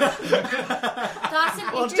 Dawson,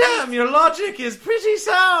 Well, introduce, damn, your logic is pretty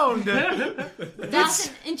sound.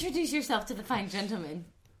 Dawson, introduce yourself to the fine gentleman.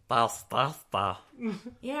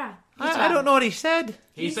 Yeah. I don't know what he said.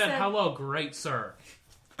 He said, said- "Hello, great sir.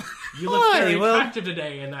 You look Hi, very well- attractive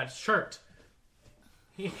today in that shirt."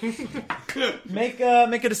 Make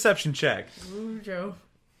a deception check. Ooh, Joe.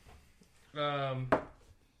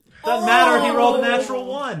 Doesn't matter. He rolled a natural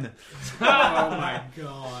 1. Oh my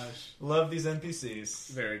gosh. Love these NPCs.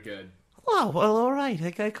 Very good. Oh, well, all right.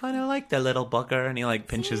 I kind of like the little bugger, and he like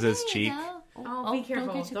pinches his There you cheek. go. Oh, be careful.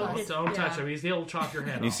 Don't get too Don't close. get- Don't touch Yeah. him. He'll chop your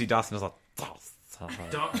head And you off. see Dawson is like. Dawson,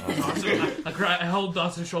 I hold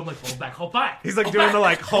Dawson's shoulder like, hold back, hold back. He's like hold doing back, the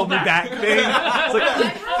like hold me back thing. It's like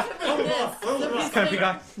This. kind of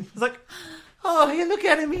guy. He's like, oh, hey, look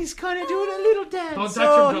at him. He's kind of doing a little dance. Don't touch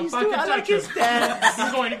Oh, him. Don't he's fucking doing, I like touch his him. dance.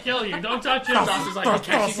 He's going to kill you. Don't touch him. Dawson's like,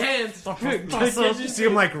 catch his hands. You see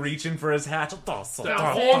him like reaching for his hatchet. Oh,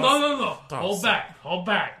 no. Hold back. Hold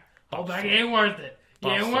back. Hold back. He ain't worth it. He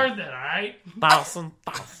ain't worth it, alright? Dawson.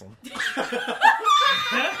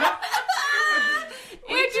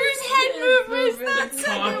 Andrew's head movements. That's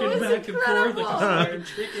Talking back and forth like a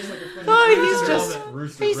Oh,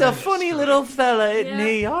 he's a funny little fella, isn't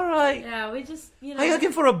he? All right. Yeah, we just, Are you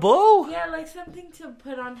looking for a bow? Yeah, like something to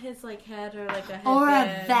put on his like head or like a headband. Or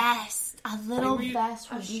a vest. A little Maybe vest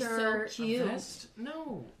a would be so shirt. cute. Vest?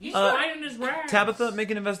 No. He's hiding his rags. Tabitha,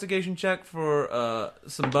 make an investigation check for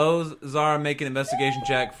some bows. Zara, make an investigation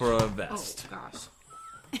check for a vest. Oh gosh.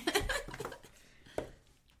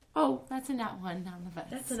 Oh, that's a nat 1 on the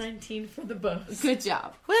vest. That's a 19 for the bows. Good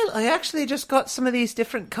job. Well, I actually just got some of these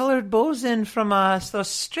different colored bows in from those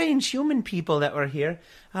strange human people that were here.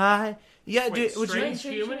 Yeah, Wait, would you? strange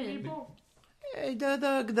human people? The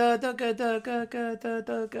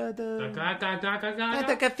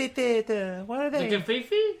what are The they?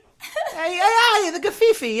 Gafifi? The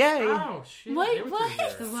Gafifi, yeah. Oh, shit. Wait, they were what?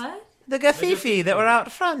 pretty The good. what? The Gafifi that were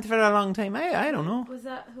out front for a long time. I don't know. Was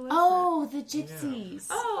that who was Oh, the gypsies.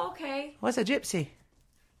 that? Oh, okay. What's a gypsy?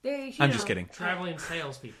 I'm just kidding. Traveling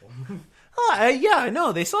salespeople. Oh, yeah, I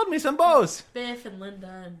know. They sold me some bows. Biff and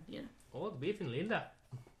Linda and yeah. Oh, beef and Linda.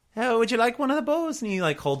 Would you like one of the bows? And he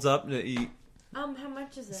like holds up How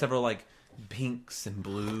much is it? several like pinks and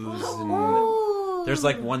blues, Ooh. and there's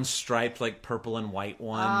like one striped like purple and white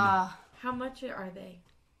one. How much are they?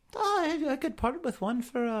 I could part with one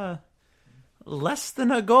for less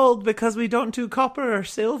than a gold because we don't do copper or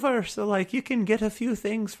silver. So like you can get a few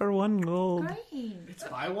things for 1 gold. Great. It's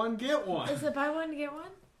buy one, get one. Is it buy one get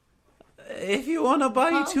one? If you want to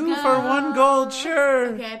buy Oh, 2 for 1 gold,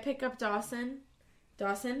 sure. Okay, I pick up Dawson.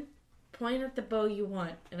 Dawson, point at the bow you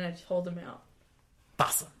want, and I just hold him out.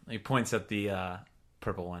 Awesome. He points at the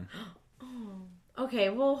purple one. Okay,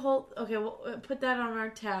 we'll put that on our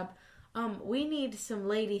tab. We need some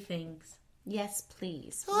lady things. Yes,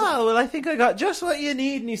 please. Oh, well, I think I got just what you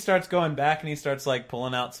need. And he starts going back and he starts, like,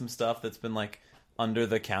 pulling out some stuff that's been, like, under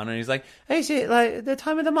the counter. And he's like, hey, see, like, the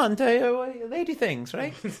time of the month, lady things,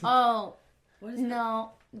 right? Oh, What is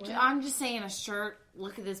no. I'm just saying a shirt.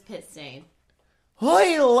 Look at this pit stain.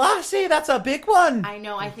 Oi, lassie, that's a big one. I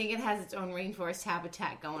know. I think it has its own rainforest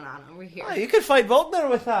habitat going on over here. Oh, you could fight Volkner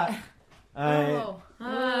with that.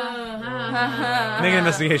 Make an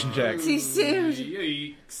investigation check. Too soon.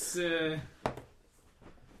 Yikes.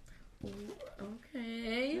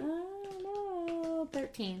 Okay. No.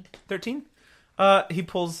 13. 13? He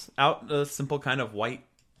pulls out a simple kind of white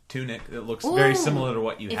tunic that looks very similar to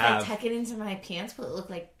what you If have. I tuck it into my pants, will it look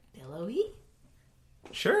like billowy?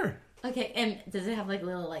 Sure. Okay, and does it have like a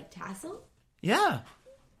little like tassel? Yeah.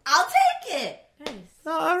 I'll take it. Nice.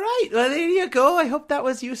 All right. Well, there you go. I hope that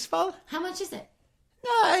was useful. How much is it?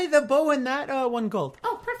 The bow and that, 1 gold.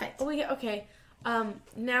 Oh, perfect. Okay.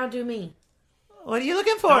 Now do me. What are you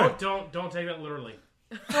looking for? Don't take that literally.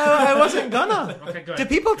 I wasn't gonna. Okay, good. Do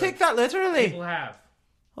people Good. take that literally? People have.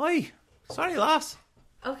 Oi. Sorry, lass.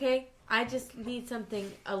 Okay, I just need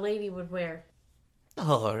something a lady would wear.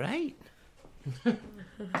 All right. I'm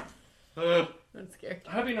scared.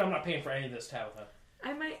 I hope you know I'm not paying for any of this, Tabitha.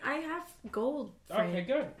 I have gold. For Okay, you.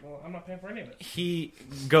 good. Well, I'm not paying for any of it. He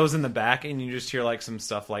goes in the back, and you just hear like some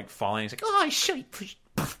stuff like falling. He's like, "Oh, shit!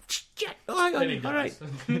 Oh, Then he all right."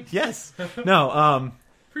 does. Yes. No.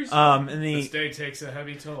 And This day takes a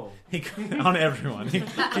heavy toll. he on everyone. He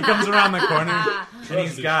comes around the corner, and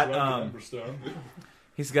he's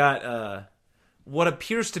got what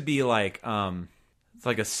appears to be like it's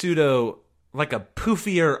like a pseudo, like a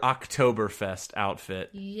poofier Oktoberfest outfit.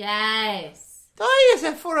 Yes. Oh, is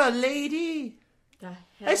it for a lady? The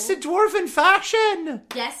hell? It's the dwarven fashion.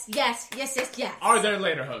 Yes. Are there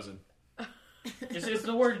lederhosen? Is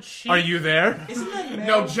the word she? Are you there?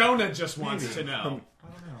 No, Jonah just wants to know.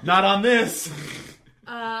 Not on this.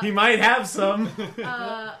 He might have some.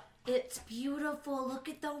 It's beautiful. Look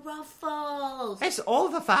at the ruffles. It's all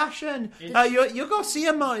the fashion. You go see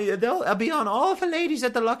them. They'll be on all the ladies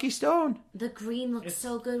at the Lucky Stone. The green looks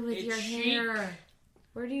so good with your hair.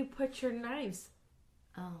 Where do you put your knives?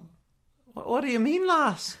 Oh. What do you mean,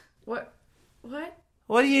 lass? What?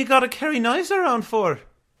 What do you got to carry knives around for?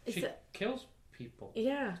 She kills people.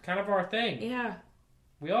 Yeah. Kind of our thing. Yeah.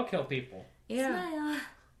 We all kill people. Yeah.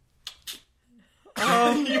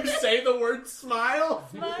 Smile. You say the word smile?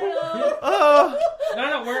 Oh,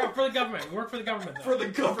 No, we're for the government. We work for the government, though. For the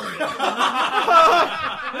government.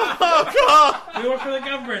 oh God! We work for the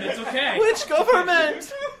government. It's okay. Which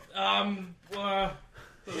government?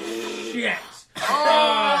 Shit.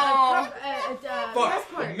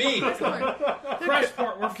 Crestport. me.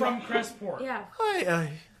 Crestport. We're from Crestport. Yeah.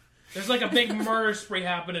 There's like a big murder spree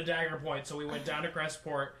happened at Dagger Point, so we went down to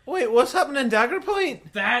Crestport. Wait, what's happening in Dagger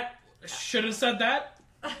Point? That should have said that,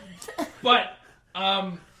 but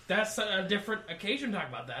that's a different occasion to talk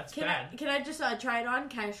about that. It's bad. Can I just try it on?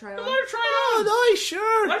 Can I try it on? Let her try it on. Oh, no,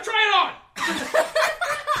 sure. Let her try it on.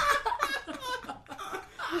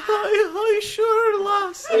 I sure,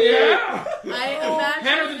 lass. Yeah. I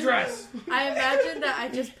Hand her the dress. I imagine that I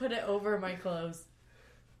just put it over my clothes.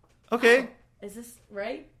 Okay. Is this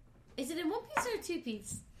right? Is it in one piece or a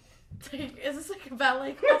 2-piece? Is this like a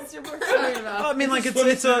ballet costume we're talking about? I mean, like it's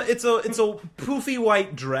a poofy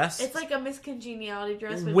white dress. It's like a Miss Congeniality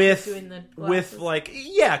dress with doing the with glasses. like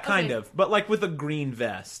kind Okay. of, but like with a green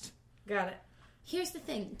vest. Got it. Here's the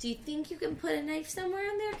thing. Do you think you can put a knife somewhere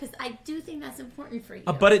in there? Because I do think that's important for you.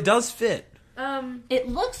 But it does fit. It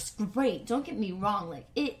looks great. Don't get me wrong. Like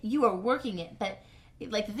you are working it, but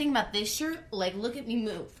like the thing about this shirt, like look at me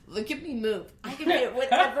move. Look at me move. I can fit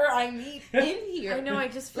whatever I need in here. I know. I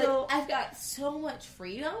just Like, feel. I've got so much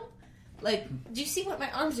freedom. Like, do you see what my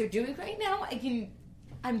arms are doing right now?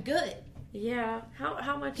 I'm good. Yeah.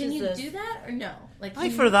 How much Can is you this? do that or no? Like, Aye,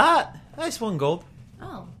 for that. Nice 1 gold.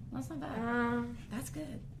 Oh, that's not bad. That's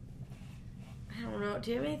good. I don't know. Do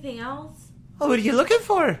you have anything else? Oh, what are you looking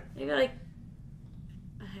for? Maybe like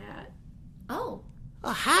a hat Oh,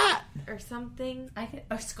 A hat. or something.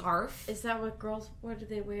 a scarf. Is that what girls? What do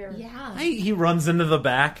they wear? Yeah. He runs into the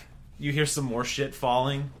back. You hear some more shit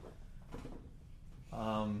falling.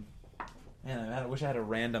 Man, I wish I had a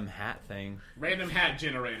random hat thing. Random hat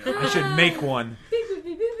generator. I should make one.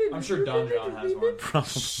 I'm sure Don John has one. Probably.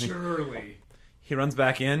 Surely. He runs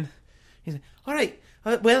back in. He's like, all right.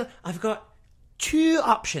 Well, I've got 2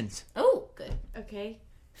 options. Oh, good. Okay.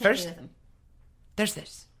 Hit me First, with 'em. there's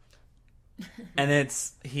this. and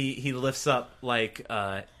he lifts up like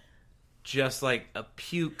just like a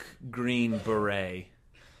puke green beret.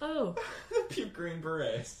 Oh, Puke green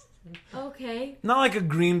berets. okay. Not like a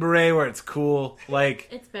green beret where it's cool, like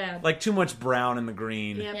It's bad. like too much brown in the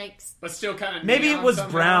green. Yep. Yikes. But still kind of Maybe it was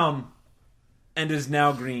brown and is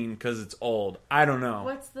now green because it's old. I don't know.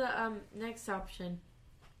 What's the next option?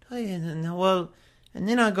 Oh, yeah, no, well, and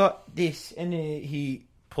then I got this, and he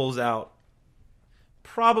pulls out.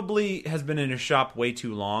 Probably has been in his shop way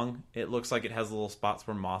too long. It looks like it has little spots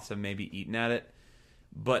where moths have maybe eaten at it,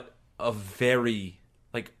 but a very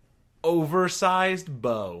like oversized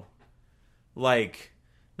bow, like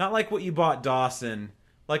not like what you bought Dawson,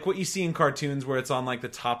 like what you see in cartoons where it's on like the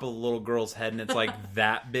top of the little girl's head and it's like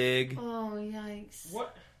that big. Oh, yikes.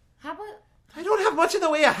 What? How about... I don't have much in the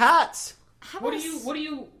way of hats. What do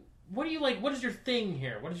you like? What is your thing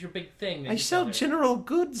here? What is your big thing? that I you sell there? general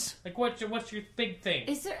goods. Like what's your big thing?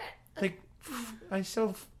 Is there... Like I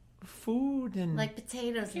sell food and Like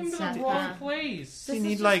potatoes Came and to the stuff. wrong place. You This is need,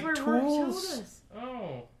 just like, where Rourke tools? told us.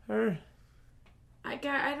 Oh, her. I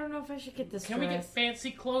don't know if I should get this can we get dress.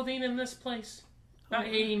 fancy clothing in this place? Not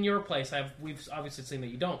in your place. We've obviously seen that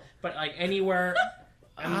you don't. But like anywhere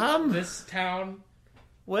in this town.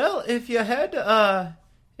 Well, if you head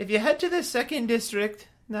to the second district,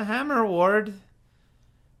 the Hammer Ward,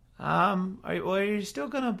 are you still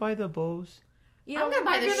gonna buy the bows? Yeah, I'm gonna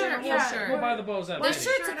buy the we're shirt yeah, for sure. We'll buy the bows out. The there.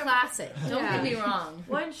 shirt's a classic. Don't Yeah. get me wrong.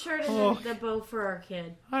 One shirt and Oh. the bow for our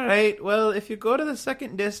kid. All right. Well, if you go to the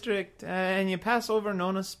second district and you pass over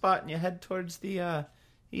Nona's spot and you head towards the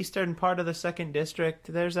eastern part of the second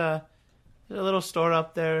district, there's a little store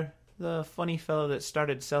up there. The funny fellow that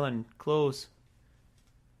started selling clothes.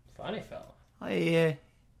 Funny fella.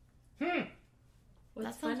 What's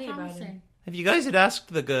That sounds funny about him? promising. If you guys had asked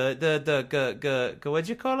the what'd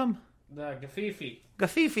you call him? The Gafifi.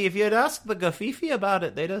 Gafifi. If you had asked the Gafifi about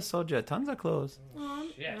it, they'd have sold you tons of clothes.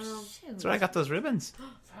 Yes. Shoot. That's where I got those ribbons.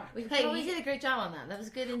 Hey, you did a great job on that. That was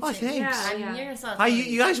good instinct. Oh, thanks. Yeah, I mean, yeah. you're gonna sell Hi, tons.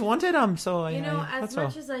 you guys wanted them, so You know, as that's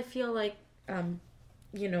much all. as I feel like,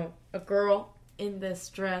 a girl in this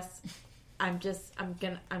dress, I'm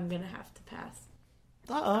gonna have to pass.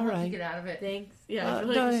 Oh, I'll all help you right. get out of it. Thanks. Yeah, I feel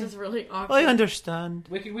like no, this is really awkward. I understand.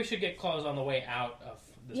 We should get clothes on the way out of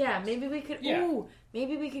this Yeah, place. maybe we could. Yeah. Ooh,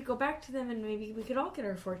 maybe we could go back to them and maybe we could all get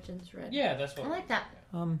our fortunes read. Yeah, that's what I like that.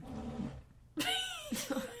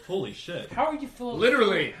 Holy shit. How are you filled?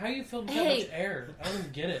 Literally. How are you filled with Hey. that much air? I don't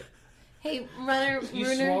even get it. Hey, Runner, You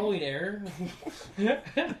Runer. swallowing air?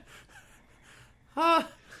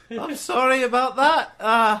 I'm sorry about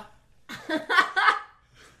that.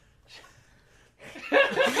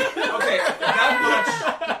 Okay,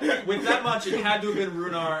 with that much, it had to have been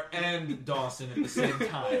Runar and Dawson at the same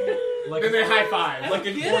time. Like Then they high five. like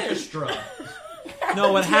an orchestra.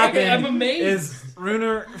 No, what I'm happened amazed. is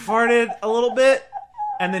Runer farted a little bit,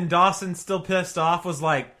 and then Dawson, still pissed off, was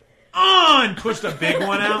like, "Oh!" and pushed a big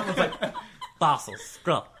one out. And was like, "Dawson,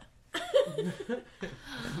 scrub."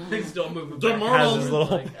 Things don't move. Has his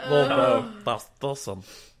little bow. Dawson.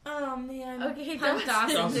 Oh man. Okay, Hunt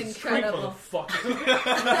Dawson's incredible.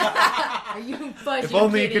 Are you fucking If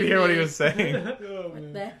only you could kidding hear what he me? was saying. What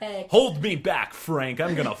the heck? Hold me back, Frank.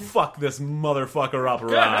 I'm gonna fuck this motherfucker up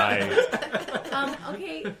right.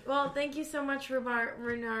 Okay, well, thank you so much,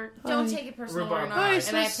 Runar. Don't take it personal, Rhubarb. Runar. Hi,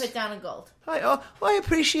 And I sis. put down a gold. I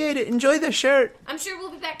appreciate it. Enjoy the shirt. I'm sure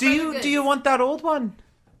we'll be back. Do for you other do you goods. want that old one?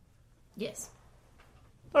 Yes.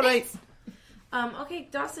 All right. Okay,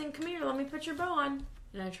 Dawson, come here. Let me put your bow on.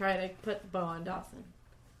 And I try to put the bow on Dawson.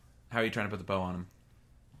 How are you trying to put the bow on him?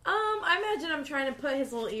 I imagine I'm trying to put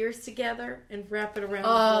his little ears together and wrap it around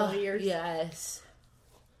his little ears. yes.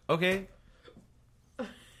 Okay.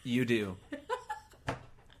 You do.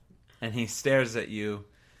 And he stares at you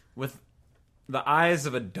with the eyes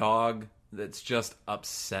of a dog that's just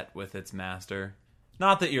upset with its master.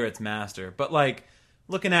 Not that you're its master, but like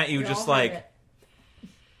looking at you We just all have like, it.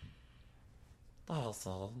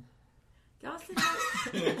 Dawson. Dawson,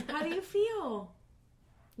 how do you feel?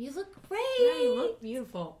 You look great. Yeah, you look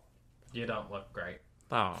beautiful. You don't look great.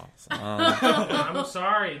 Dawson. I'm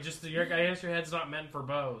sorry. Just I guess your head's not meant for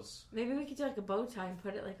bows. Maybe we could do like a bow tie and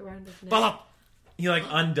put it like around his neck. He like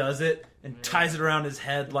undoes it and ties it around his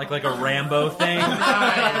head like a Rambo thing.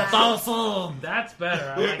 Nice. Dawson. That's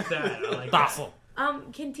better. I like that. I like that. Dawson.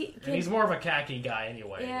 Can And he's more of a khaki guy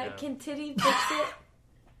anyway. yeah, you know. can Titty fix it?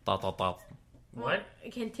 Dawson. What?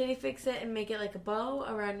 Can Titty fix it and make it like a bow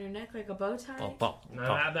around your neck, like a bow tie?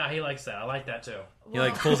 No, he likes that. I like that too. He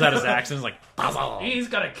like pulls out his axe and is like, Dawson. He's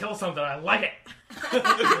gonna kill something. I like it.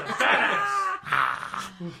 Badass.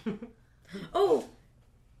 Oh,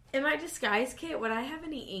 in my disguise kit, would I have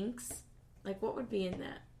any inks? Like, what would be in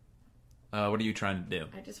that? What are you trying to do?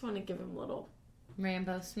 I just want to give him a little...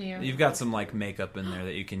 Rambo smear. You've got some like makeup in there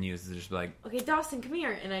that you can use to just be like, Okay, Dawson, come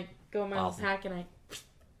here. And I go in my Awesome. little pack and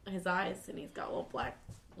his eyes, and he's got a little black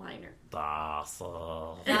liner.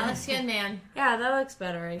 Docile. That looks good, man. Yeah, that looks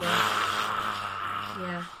better, I guess.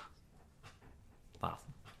 Yeah.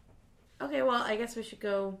 Awesome. Okay, well, I guess we should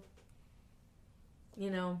go,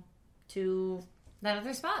 to... That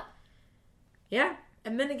other spot. Yeah,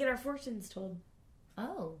 and then to get our fortunes told.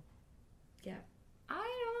 Oh. Yeah. I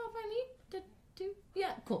don't know if I need to do...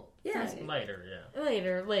 Yeah, cool. Yeah. Sounds good. Later, yeah.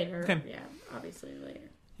 Later. Okay. Yeah, obviously later.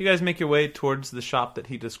 You guys make your way towards the shop that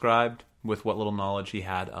he described with what little knowledge he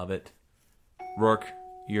had of it. Roarke,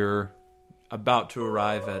 you're about to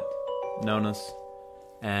arrive at Nona's,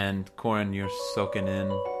 and Corin, you're soaking in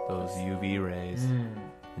those UV rays,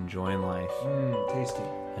 enjoying life, Tasty.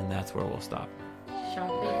 and that's where we'll stop.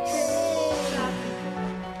 Shopping trip.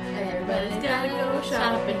 Everybody's gotta go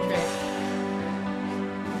shopping trip.